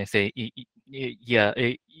how can I say? Yeah,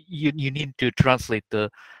 you need to translate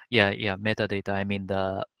the metadata. I mean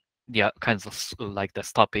the kinds of like the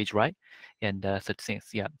stoppage, right? And such things.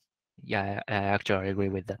 Yeah. Yeah, I actually agree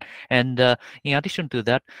with that. And in addition to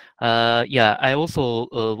that, yeah, I also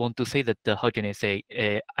want to say that how can I say?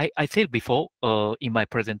 I said before in my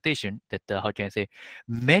presentation that how can I say?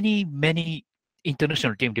 Many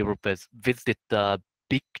international game developers visited the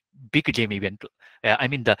big game event. I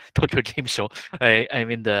mean the Tokyo Game Show. I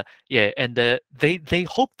mean the and they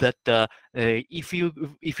hope that if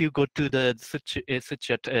you go to the such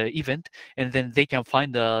an event, and then they can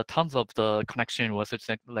find tons of the connection or such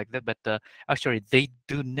like that. But actually, they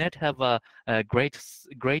do not have a great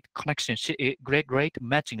connection, great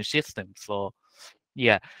matching system. So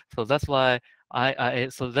yeah, so that's why when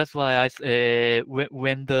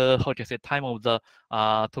the how to say time of the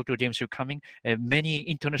Tokyo Game Show coming, many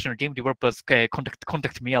international game developers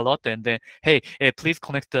contact me a lot, and then hey, please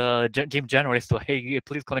connect the game journalists, or hey,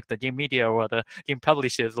 please connect the game media or the game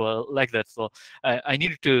publishers or like that. So I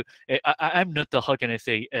needed to. I'm not how can I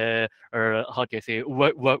say or how can I say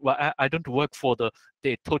I don't work for the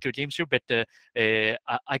Tokyo Game Show, but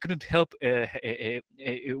I couldn't help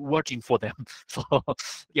working for them. So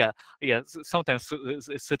yeah, sometimes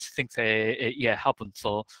such things yeah happen.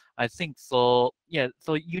 So I think so. Yeah,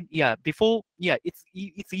 so before it's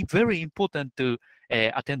very important to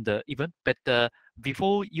attend the event, but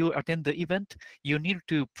before you attend the event, you need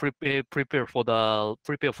to prepare for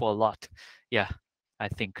a lot. Yeah. I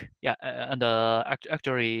think, yeah, and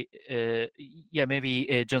actually, yeah,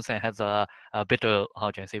 maybe Johnson has a better, how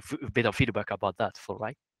can I say, better feedback about that. So,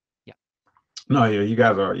 right? Yeah. No, yeah, you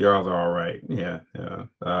all are all right. Yeah, yeah.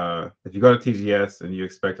 If you go to TGS and you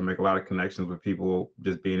expect to make a lot of connections with people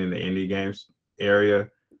just being in the indie games area,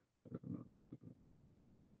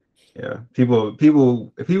 yeah, people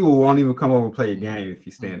won't even come over and play a game if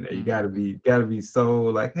you stand there. You gotta be so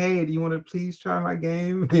like, hey, do you want to please try my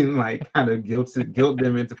game? And like kind of guilt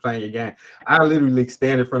them into playing your game. I literally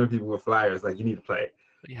stand in front of people with flyers like, you need to play.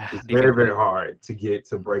 Yeah, it's very hard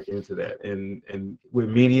to break into that, and with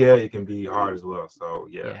media it can be hard as well. So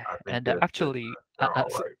yeah. I think and actually, they're all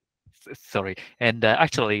right. Sorry, and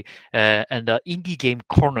actually, and the indie game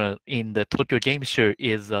corner in the Tokyo Game Show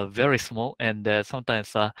is very small, and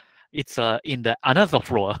sometimes it's in the another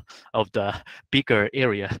floor of the bigger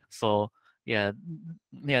area. So yeah,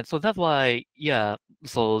 so that's why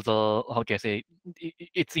so the how can I say,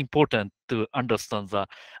 it's important to understand the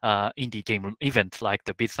indie game events like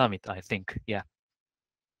the Big Summit, I think. Yeah.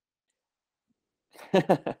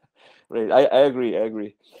 Great. I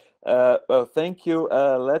agree. Well, thank you.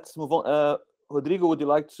 Let's move on. Rodrigo, would you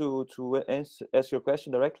like to ask your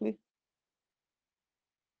question directly?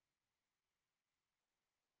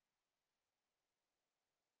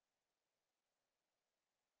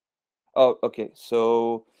 Oh, okay.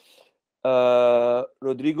 So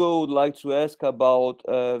Rodrigo would like to ask about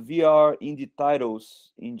VR indie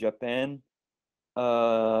titles in Japan.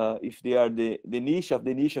 If they are the niche of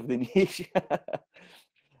the niche of the niche.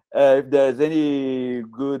 If there's any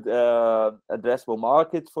good addressable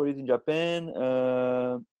market for it in Japan,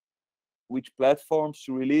 which platforms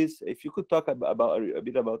to release. If you could talk a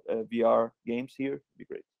bit about VR games here, it'd be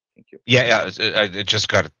great. Thank you. Yeah, I just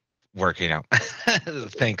got it working out.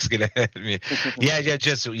 Thanks, Guilherme.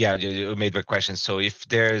 You made my question. So if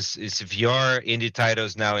is VR indie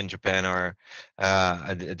titles now in Japan are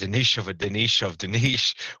the niche of the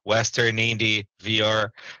niche, Western indie VR,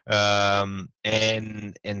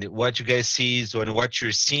 and what you guys see is what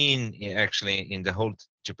you're seeing actually in the whole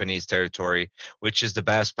Japanese territory, which is the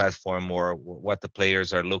best platform or what the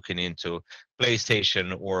players are looking into,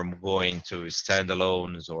 PlayStation or going to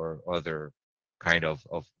standalones or other kind of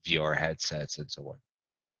VR headsets and so on.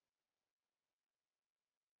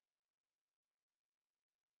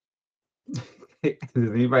 Does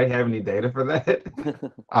anybody have any data for that?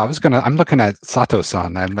 I'm looking at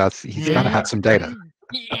Sato-san, and he's got to have some data.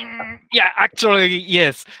 Yeah, actually,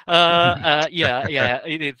 yes.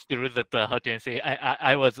 It is true that how can I say?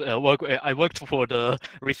 I worked for the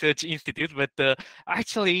research institute, but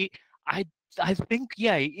actually, I think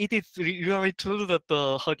it is really true that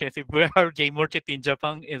how can I say VR game market in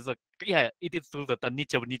Japan is it is true that the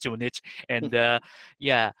niche of niche, and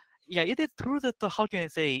it is true that how can I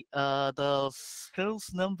say the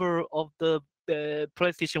sales number of the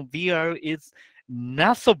PlayStation VR is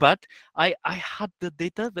not so bad. I had the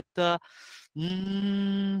data, but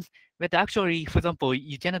actually, for example,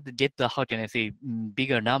 you cannot get the how can I say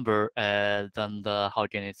bigger number than the how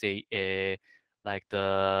can I say like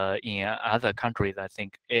the in other countries. I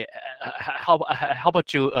think. How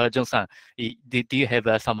about you, John-san? Do you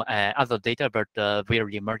have some other data about the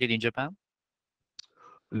VR market in Japan?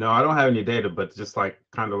 No, I don't have any data, but just kind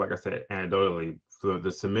of like I said, anecdotally, for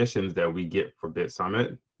the submissions that we get for Bit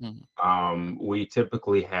Summit, we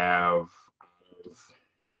typically have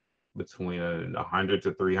between 100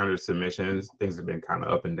 to 300 submissions. Things have been kind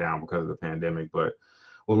of up and down because of the pandemic, but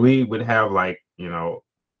when we would have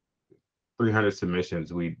 300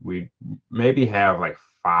 submissions, we maybe have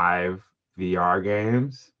 5 VR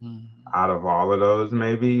games out of all of those,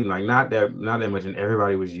 maybe not that much. And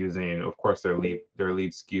everybody was using, of course, their lead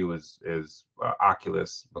SKU is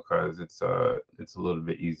Oculus, because it's a little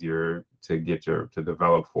bit easier to to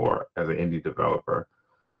develop for as an indie developer.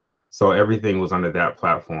 So everything was under that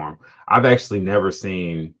platform. I've actually never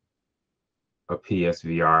seen a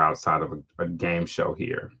PSVR outside of a game show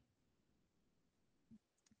here.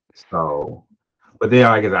 So, but then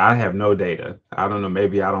I have no data. I don't know.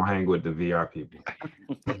 Maybe I don't hang with the VR people.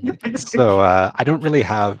 So I don't really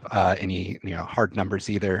have any hard numbers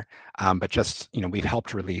either, but just we've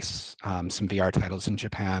helped release some VR titles in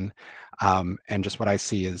Japan, and just what I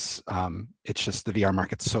see is it's just the VR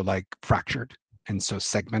market's so fractured and so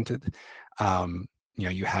segmented.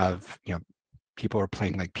 You have people are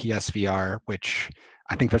playing PSVR, which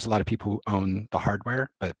I think there's a lot of people who own the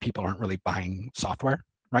hardware, but people aren't really buying software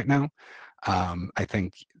right now. I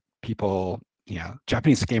think people,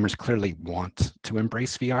 Japanese gamers clearly want to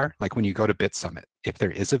embrace VR. Like when you go to Bit Summit, if there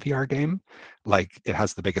is a VR game, it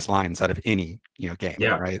has the biggest lines out of any game,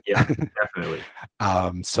 right? Yeah, definitely.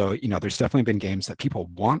 So there's definitely been games that people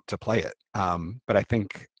want to play it, but I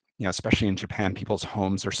think especially in Japan, people's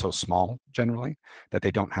homes are so small generally that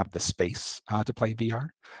they don't have the space to play VR.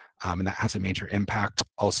 And that has a major impact.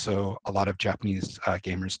 Also, a lot of Japanese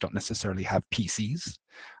gamers don't necessarily have PCs.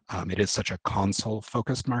 It is such a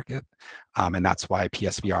console-focused market, and that's why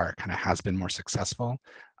PSVR kind of has been more successful.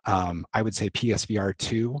 I would say PSVR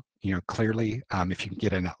 2, clearly, if you can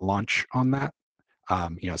get in at launch on that,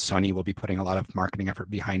 Sony will be putting a lot of marketing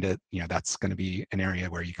effort behind it. That's going to be an area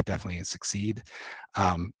where you could definitely succeed.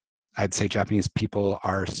 I'd say Japanese people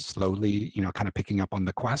are slowly, kind of picking up on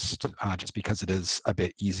the Quest, just because it is a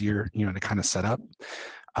bit easier, to kind of set up.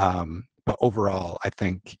 But overall, I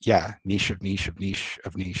think, niche of niche of niche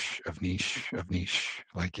of niche of niche of niche.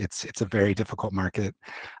 It's a very difficult market.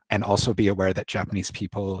 And also be aware that Japanese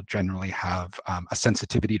people generally have a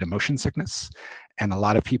sensitivity to motion sickness. And a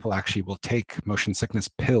lot of people actually will take motion sickness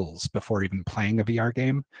pills before even playing a VR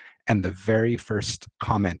game. And the very first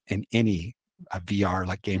comment in any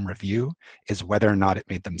VR game review is whether or not it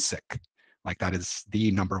made them sick. That is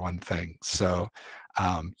the #1 thing. So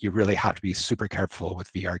you really have to be super careful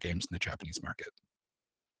with VR games in the Japanese market.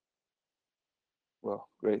 Well,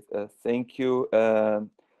 great. Thank you.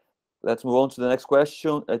 Let's move on to the next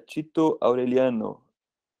question. Tito Aureliano,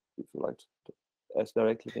 if you like to ask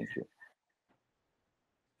directly. Thank you.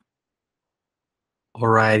 All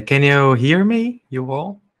right. Can you hear me, you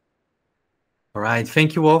all? All right.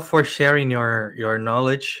 Thank you all for sharing your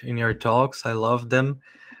knowledge in your talks. I love them.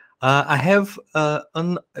 I have a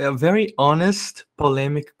very honest,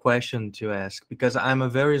 polemic question to ask, because I'm a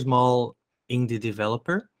very small indie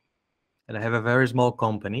developer and I have a very small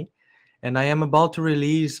company, and I am about to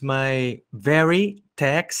release my very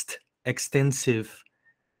text extensive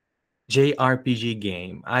JRPG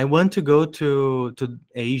game. I want to go to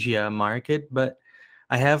Asia market, but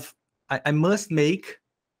I must make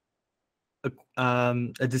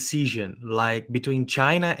a decision like between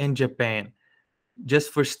China and Japan,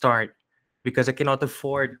 just for start, because I cannot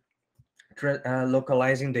afford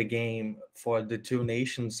localizing the game for the two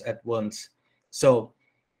nations at once. So,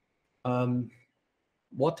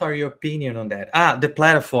 what are your opinion on that? The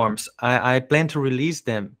platforms. I plan to release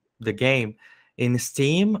the game, in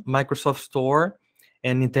Steam, Microsoft Store,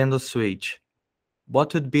 and Nintendo Switch.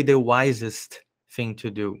 What would be the wisest thing to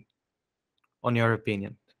do, on your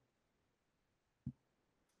opinion?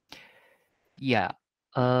 Yeah.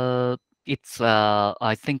 It's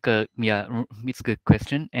I think yeah, it's a good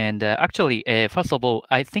question. And actually, first of all,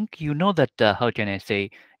 I think you know that how can I say,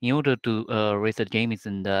 in order to raise a game is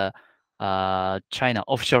in the China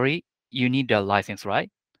offshore, you need a license, right?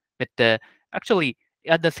 But actually,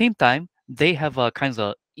 at the same time, they have a kind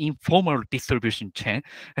of informal distribution chain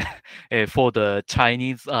for the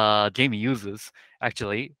Chinese game users,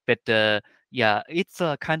 actually. But yeah, it's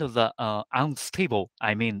kind of unstable.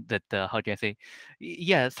 I mean that how can I say?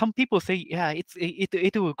 Yeah, some people say yeah,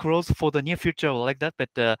 it will close for the near future or like that, but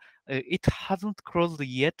it hasn't closed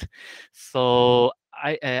yet. So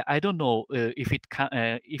I don't know if it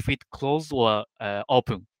can if it close or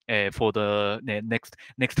open for the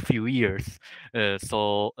next few years.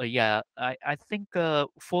 So yeah, I think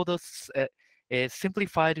for the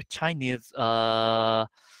simplified Chinese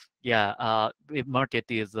yeah, the market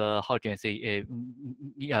is how can I say?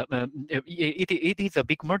 Yeah, it is a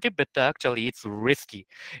big market, but actually it's risky.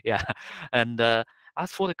 Yeah, and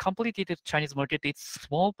as for the complicated Chinese market, it's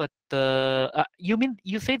small, but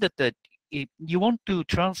you say that you want to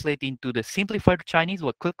translate into the simplified Chinese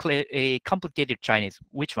or quickly complicated Chinese?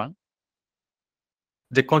 Which one?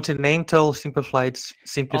 The continental simplified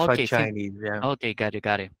Okay, Chinese. Yeah. okay, got it,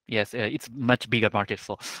 got it. Yes, it's much bigger market,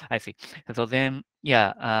 so I see. So then,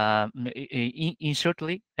 yeah, in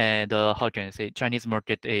shortly, the how can I say, Chinese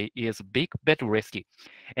market is big but risky,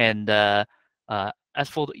 and as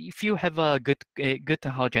for if you have a good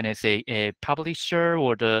how can I say, a publisher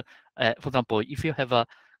or the for example, if you have a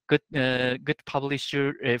good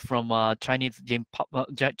publisher from Chinese game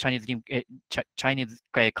Chinese game Chinese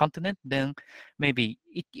continent, then maybe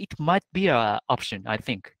it might be a option, I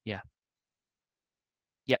think. Yeah.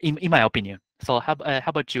 Yeah, in my opinion. So how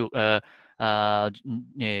about you, the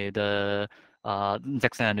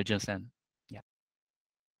Jackson and Johnson? Yeah.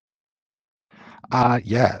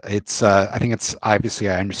 Yeah, it's. I think it's obviously.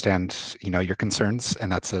 I understand, your concerns,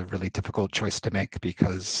 and that's a really difficult choice to make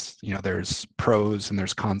because there's pros and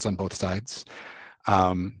there's cons on both sides.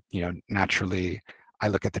 Naturally, I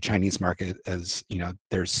look at the Chinese market as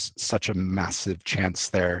there's such a massive chance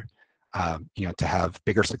there, to have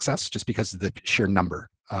bigger success just because of the sheer number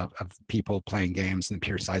of people playing games and the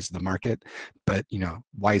pure size of the market. But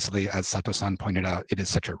wisely, as Sato-san pointed out, it is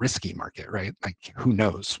such a risky market, right? Like, who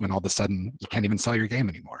knows when all of a sudden you can't even sell your game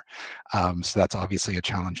anymore. So that's obviously a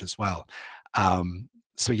challenge as well.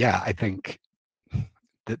 So yeah, I think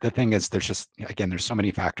the thing is, there's just, again, there's so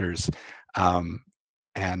many factors.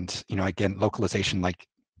 And again, localization, like,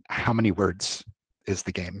 how many words is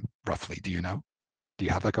the game roughly? Do you know? Do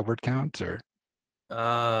you have like a word count or?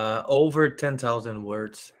 Over 10,000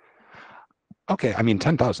 words. Okay, I mean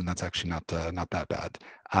 10,000. That's actually not that bad.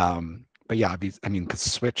 But yeah, I mean, because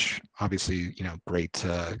Switch, obviously, great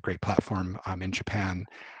platform in Japan.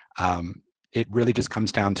 It really just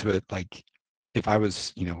comes down to it. Like, if I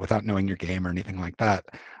was, without knowing your game or anything like that,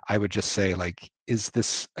 I would just say, like, is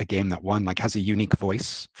this a game that has a unique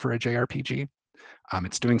voice for a JRPG?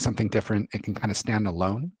 It's doing something different. It can kind of stand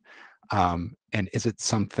alone. And is it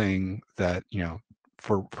something that,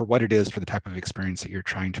 for what it is, for the type of experience that you're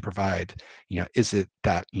trying to provide, is it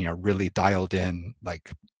that, really dialed in,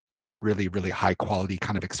 like, really, really high quality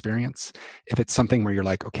kind of experience? If it's something where you're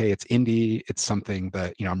like, okay, it's indie, it's something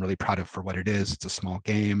that, I'm really proud of for what it is, it's a small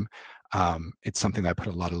game, it's something that I put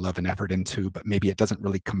a lot of love and effort into, but maybe it doesn't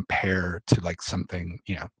really compare to like something,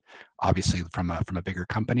 obviously from a bigger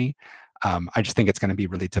company. I just think it's going to be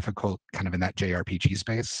really difficult kind of in that JRPG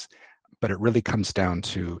space. But it really comes down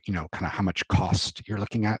to, kind of how much cost you're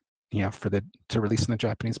looking at, to release in the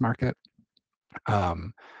Japanese market.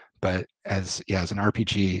 But as an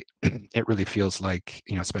RPG, it really feels like,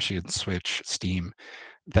 especially in Switch, Steam,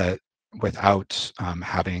 that without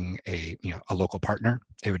having a local partner,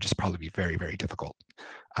 it would just probably be very, very difficult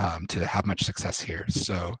to have much success here.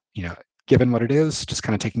 So, given what it is, just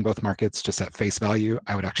kind of taking both markets just at face value,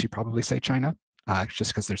 I would actually probably say China,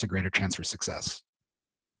 just because there's a greater chance for success.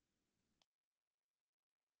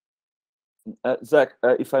 Zach,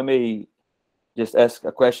 if I may just ask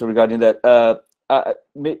a question regarding that.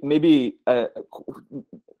 Maybe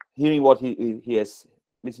hearing what he has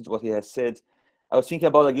listened to what he has said, I was thinking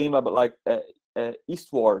about a game about like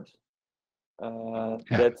Eastward.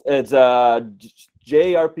 That it's a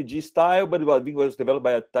JRPG style, but I think it was developed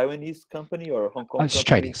by a Taiwanese company or Hong Kong It's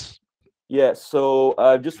company. Chinese. Yeah, so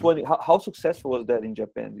just wondering how successful was that in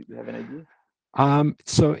Japan? Do you have an idea?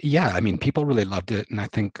 So yeah, I mean, people really loved it, and I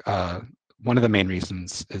think one of the main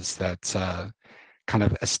reasons is that kind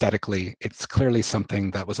of aesthetically, it's clearly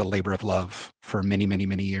something that was a labor of love for many, many,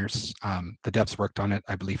 many years. The devs worked on it,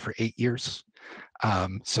 I believe, for 8 years.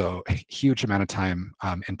 So a huge amount of time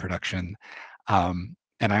in production.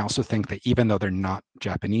 And I also think that even though they're not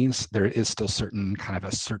Japanese, there is still certain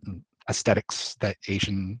aesthetics that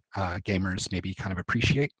Asian gamers maybe kind of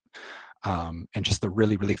appreciate, and just the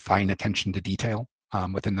really, really fine attention to detail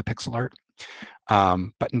within the pixel art.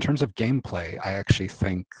 But in terms of gameplay, I actually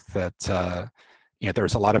think that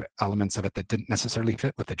there's a lot of elements of it that didn't necessarily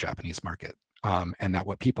fit with the Japanese market. And that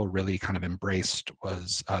what people really kind of embraced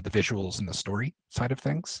was the visuals and the story side of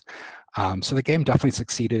things. So the game definitely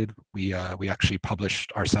succeeded. We actually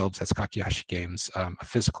published ourselves as Kakihashi Games a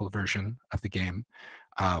physical version of the game,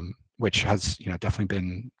 which has definitely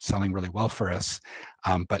been selling really well for us.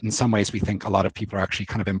 But in some ways, we think a lot of people are actually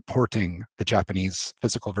kind of importing the Japanese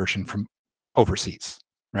physical version from overseas,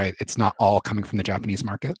 right? It's not all coming from the Japanese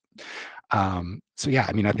market. So yeah,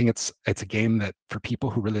 I mean, I think it's a game that for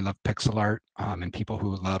people who really love pixel art and people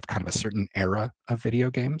who love kind of a certain era of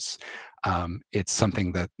video games, it's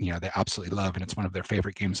something that they absolutely love, and it's one of their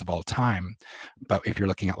favorite games of all time. But if you're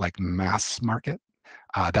looking at like mass market,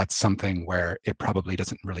 that's something where it probably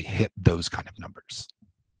doesn't really hit those kind of numbers.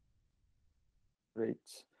 Great.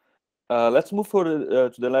 Let's move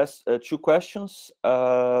forward to the last two questions.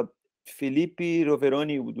 Felipe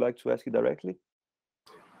Roveroni would like to ask you directly.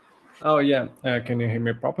 Oh, yeah. Can you hear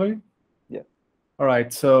me properly? Yeah. All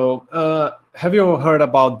right. So have you heard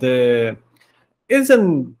about it's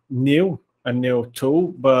a new tool,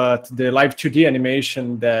 but the live 2D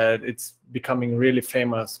animation that it's becoming really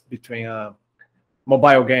famous between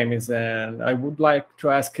mobile games. And I would like to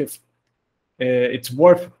ask if it's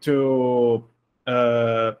worth to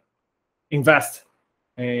invest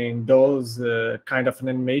in those kind of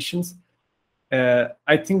animations.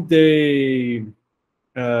 I think they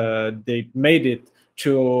made it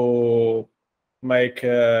to make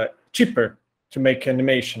cheaper to make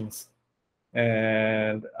animations,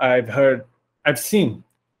 and I've seen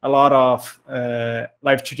a lot of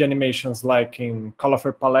live 2D animations, like in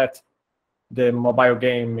Colorful Palette, the mobile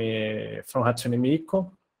game from Hatsune Miku,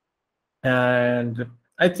 and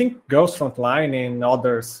I think Girls Frontline and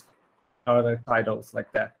other titles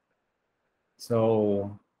like that.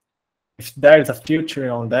 So if there is a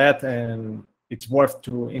future on that, and it's worth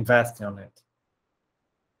to invest on it.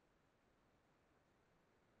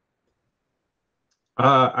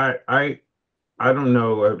 I don't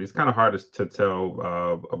know. It's kind of hard to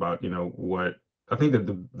tell about what I think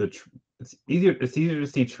that it's easier to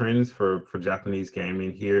see trends for Japanese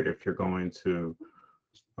gaming here if you're going to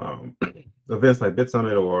events like Bit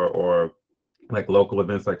Summit or like local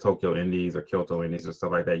events like Tokyo Indies or Kyoto Indies or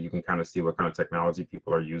stuff like that. You can kind of see what kind of technology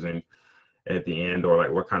people are using at the end, or like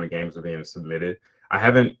what kind of games are being submitted. I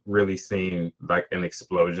haven't really seen like an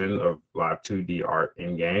explosion of live 2D art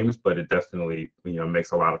in games, but it definitely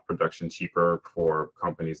makes a lot of production cheaper for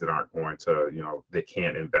companies that aren't going to they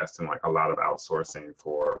can't invest in like a lot of outsourcing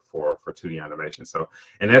for 2D animation. So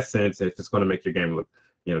in that sense, if it's going to make your game look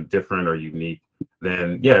different or unique,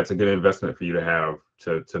 then yeah, it's a good investment for you to have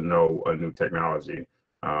to know a new technology.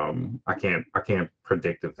 I can't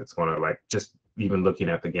predict if it's going to, like, just even looking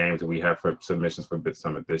at the games that we have for submissions for Bit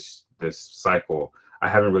Summit this cycle, I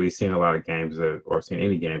haven't really seen a lot of games or seen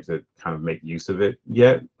any games that kind of make use of it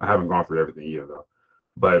yet. I haven't gone through everything either though,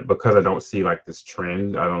 but because I don't see like this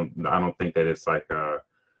trend, I don't think that it's like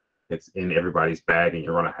it's in everybody's bag and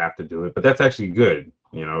you're going to have to do it. But that's actually good.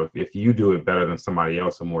 If you do it better than somebody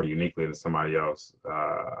else or more uniquely than somebody else,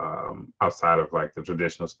 outside of like the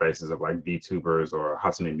traditional spaces of like VTubers or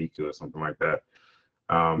Hatsune Miku or something like that,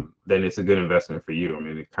 then it's a good investment for you. I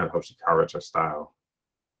mean, it kind of helps you coverage your style.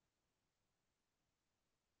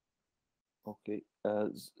 Okay.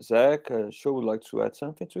 Zach, Sho would like to add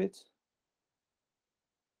something to it?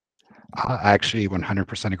 I actually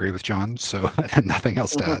 100% agree with John, so nothing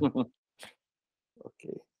else to add.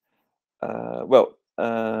 Okay. Well,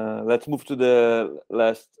 let's move to the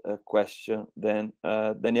last question then.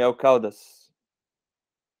 Daniel Caldas,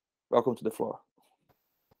 welcome to the floor.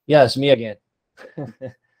 Yes, me again.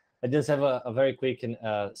 I just have a very quick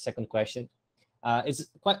second question. It's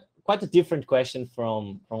quite a different question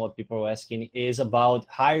from what people are asking, is about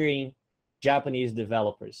hiring Japanese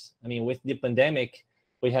developers. I mean, with the pandemic,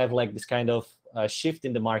 we have like this kind of shift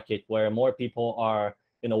in the market where more people are,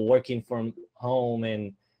 you know, working from home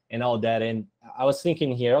and all that. And I was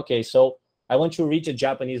thinking here, okay, so I want to reach a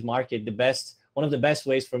Japanese market. One of the best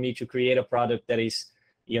ways for me to create a product that is,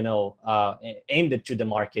 you know, aimed to the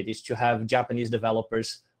market is to have Japanese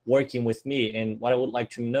developers working with me. And what I would like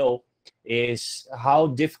to know is how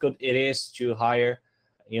difficult it is to hire,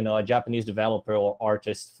 you know, a Japanese developer or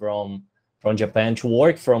artist from Japan to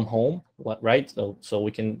work from home, right? So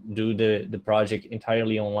we can do the project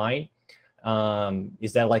entirely online.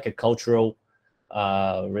 Is that like a cultural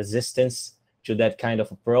resistance to that kind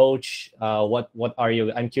of approach? What are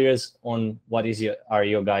you? I'm curious on what is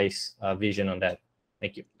your guys' vision on that?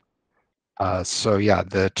 Thank you. So yeah,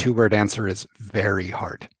 the two-word answer is very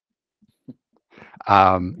hard.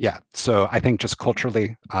 Yeah, so I think just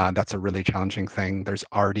culturally, that's a really challenging thing. There's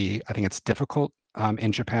already, I think it's difficult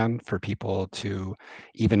in Japan for people to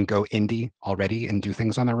even go indie already and do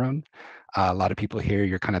things on their own. A lot of people here,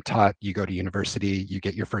 you're kind of taught, you go to university, you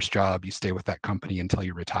get your first job, you stay with that company until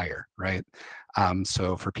you retire, right?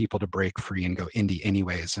 So for people to break free and go indie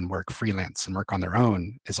anyways and work freelance and work on their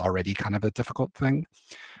own is already kind of a difficult thing.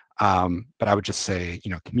 But I would just say,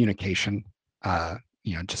 you know, communication,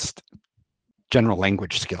 you know, just general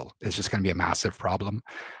language skill is just going to be a massive problem.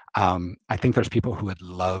 I think there's people who would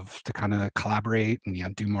love to kind of collaborate and, you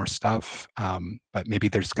know, do more stuff, but maybe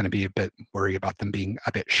there's going to be a bit worry about them being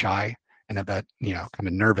a bit shy and a bit, you know, kind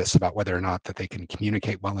of nervous about whether or not that they can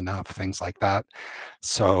communicate well enough, things like that.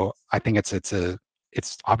 So I think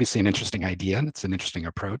it's obviously an interesting idea and it's an interesting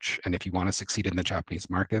approach. And if you want to succeed in the Japanese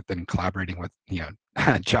market, then collaborating with, you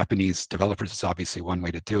know, Japanese developers is obviously one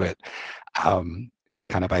way to do it.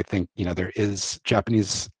 Kind of, I think, you know, there is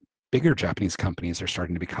bigger Japanese companies are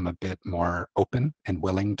starting to become a bit more open and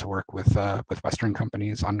willing to work with Western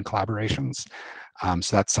companies on collaborations.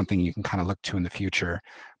 So that's something you can kind of look to in the future.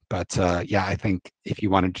 But yeah, I think if you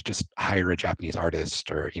wanted to just hire a Japanese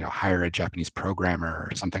artist or, you know, hire a Japanese programmer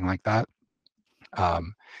or something like that,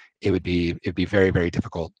 it'd be very, very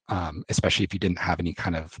difficult, especially if you didn't have any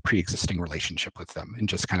kind of pre-existing relationship with them, and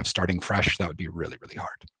just kind of starting fresh, that would be really, really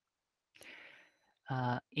hard.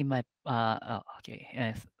 In my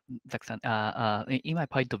in my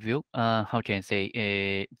point of view, how can I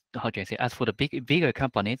say? As for the bigger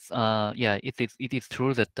companies, yeah, it is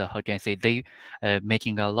true that how can I say, they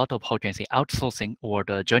making a lot of, how can I say, outsourcing or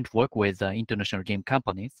the joint work with international game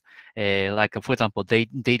companies. Like for example, they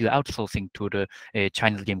do outsourcing to the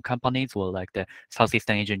Chinese game companies, or like the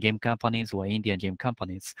Southeastern Asian game companies or Indian game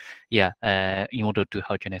companies. Yeah, in order to,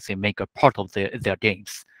 how can I say, make a part of their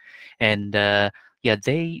games. And yeah,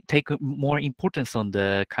 they take more importance on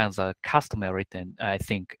the kinds of customer written, I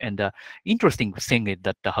think. And the interesting thing is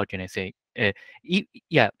that, how can I say,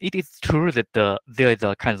 yeah, it is true that there is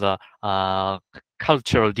a kind of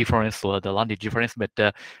cultural difference or the language difference,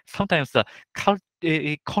 but sometimes the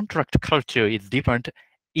contract culture is different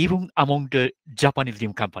even among the Japanese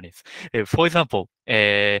game companies. For example,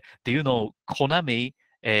 do you know Konami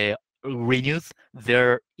renews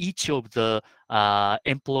each of the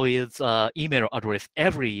employees' email address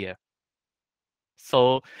every year.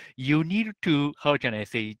 So you need to, how can I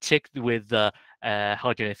say, check with the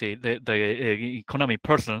how can I say, the economy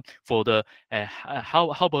person for the how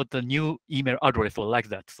about the new email address or like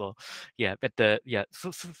that. So yeah, but yeah,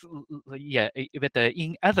 yeah, but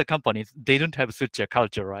in other companies they don't have such a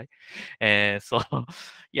culture, right? So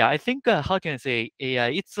yeah, I think how can I say,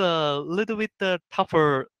 it's a little bit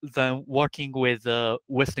tougher than working with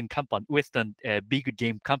Western big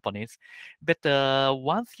game companies. But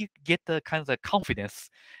once you get the kind of confidence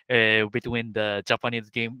between the Japanese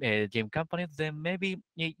game companies, then maybe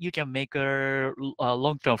you can make a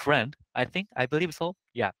long-term friend. I believe so.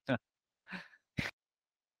 Yeah.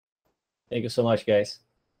 Thank you so much, guys.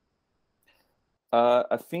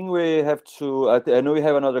 I think we have to. I know we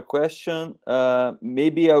have another question.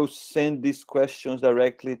 Maybe I'll send these questions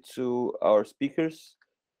directly to our speakers,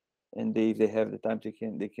 and if they have the time,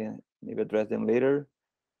 they can maybe address them later.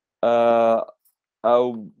 I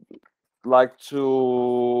would like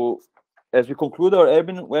to, as we conclude our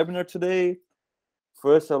webinar today,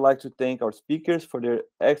 first I'd like to thank our speakers for their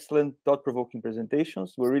excellent, thought-provoking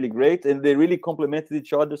presentations. Were really great, and they really complemented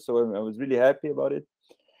each other, so I was really happy about it.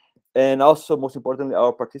 And also, most importantly,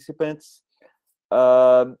 our participants.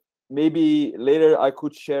 Maybe later I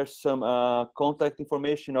could share some contact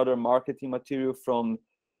information, other marketing material from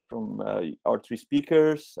our three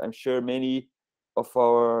speakers. I'm sure many of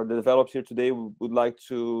the developers here today would like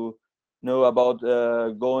to know about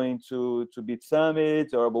going to Beat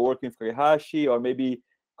Summit, or about working with Koihashi, or maybe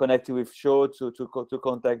connecting with Show to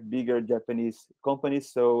contact bigger Japanese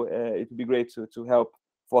companies. So it would be great to help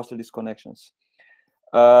foster these connections.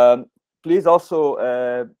 Please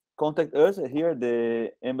also contact us here,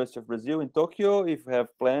 the Embassy of Brazil in Tokyo, if you have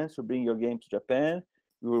plans to bring your game to Japan.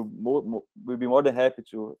 We'll be more than happy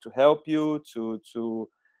to help you, to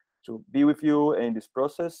be with you in this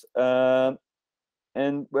process.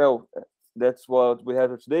 And well, that's what we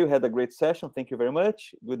have today. We had a great session. Thank you very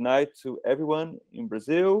much. Good night to everyone in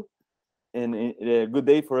Brazil, and a good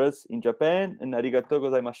day for us in Japan. And arigatou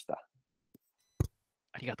gozaimashita.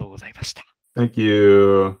 ありがとうございました。 Thank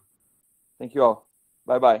you. Thank you all.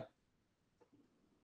 Bye bye.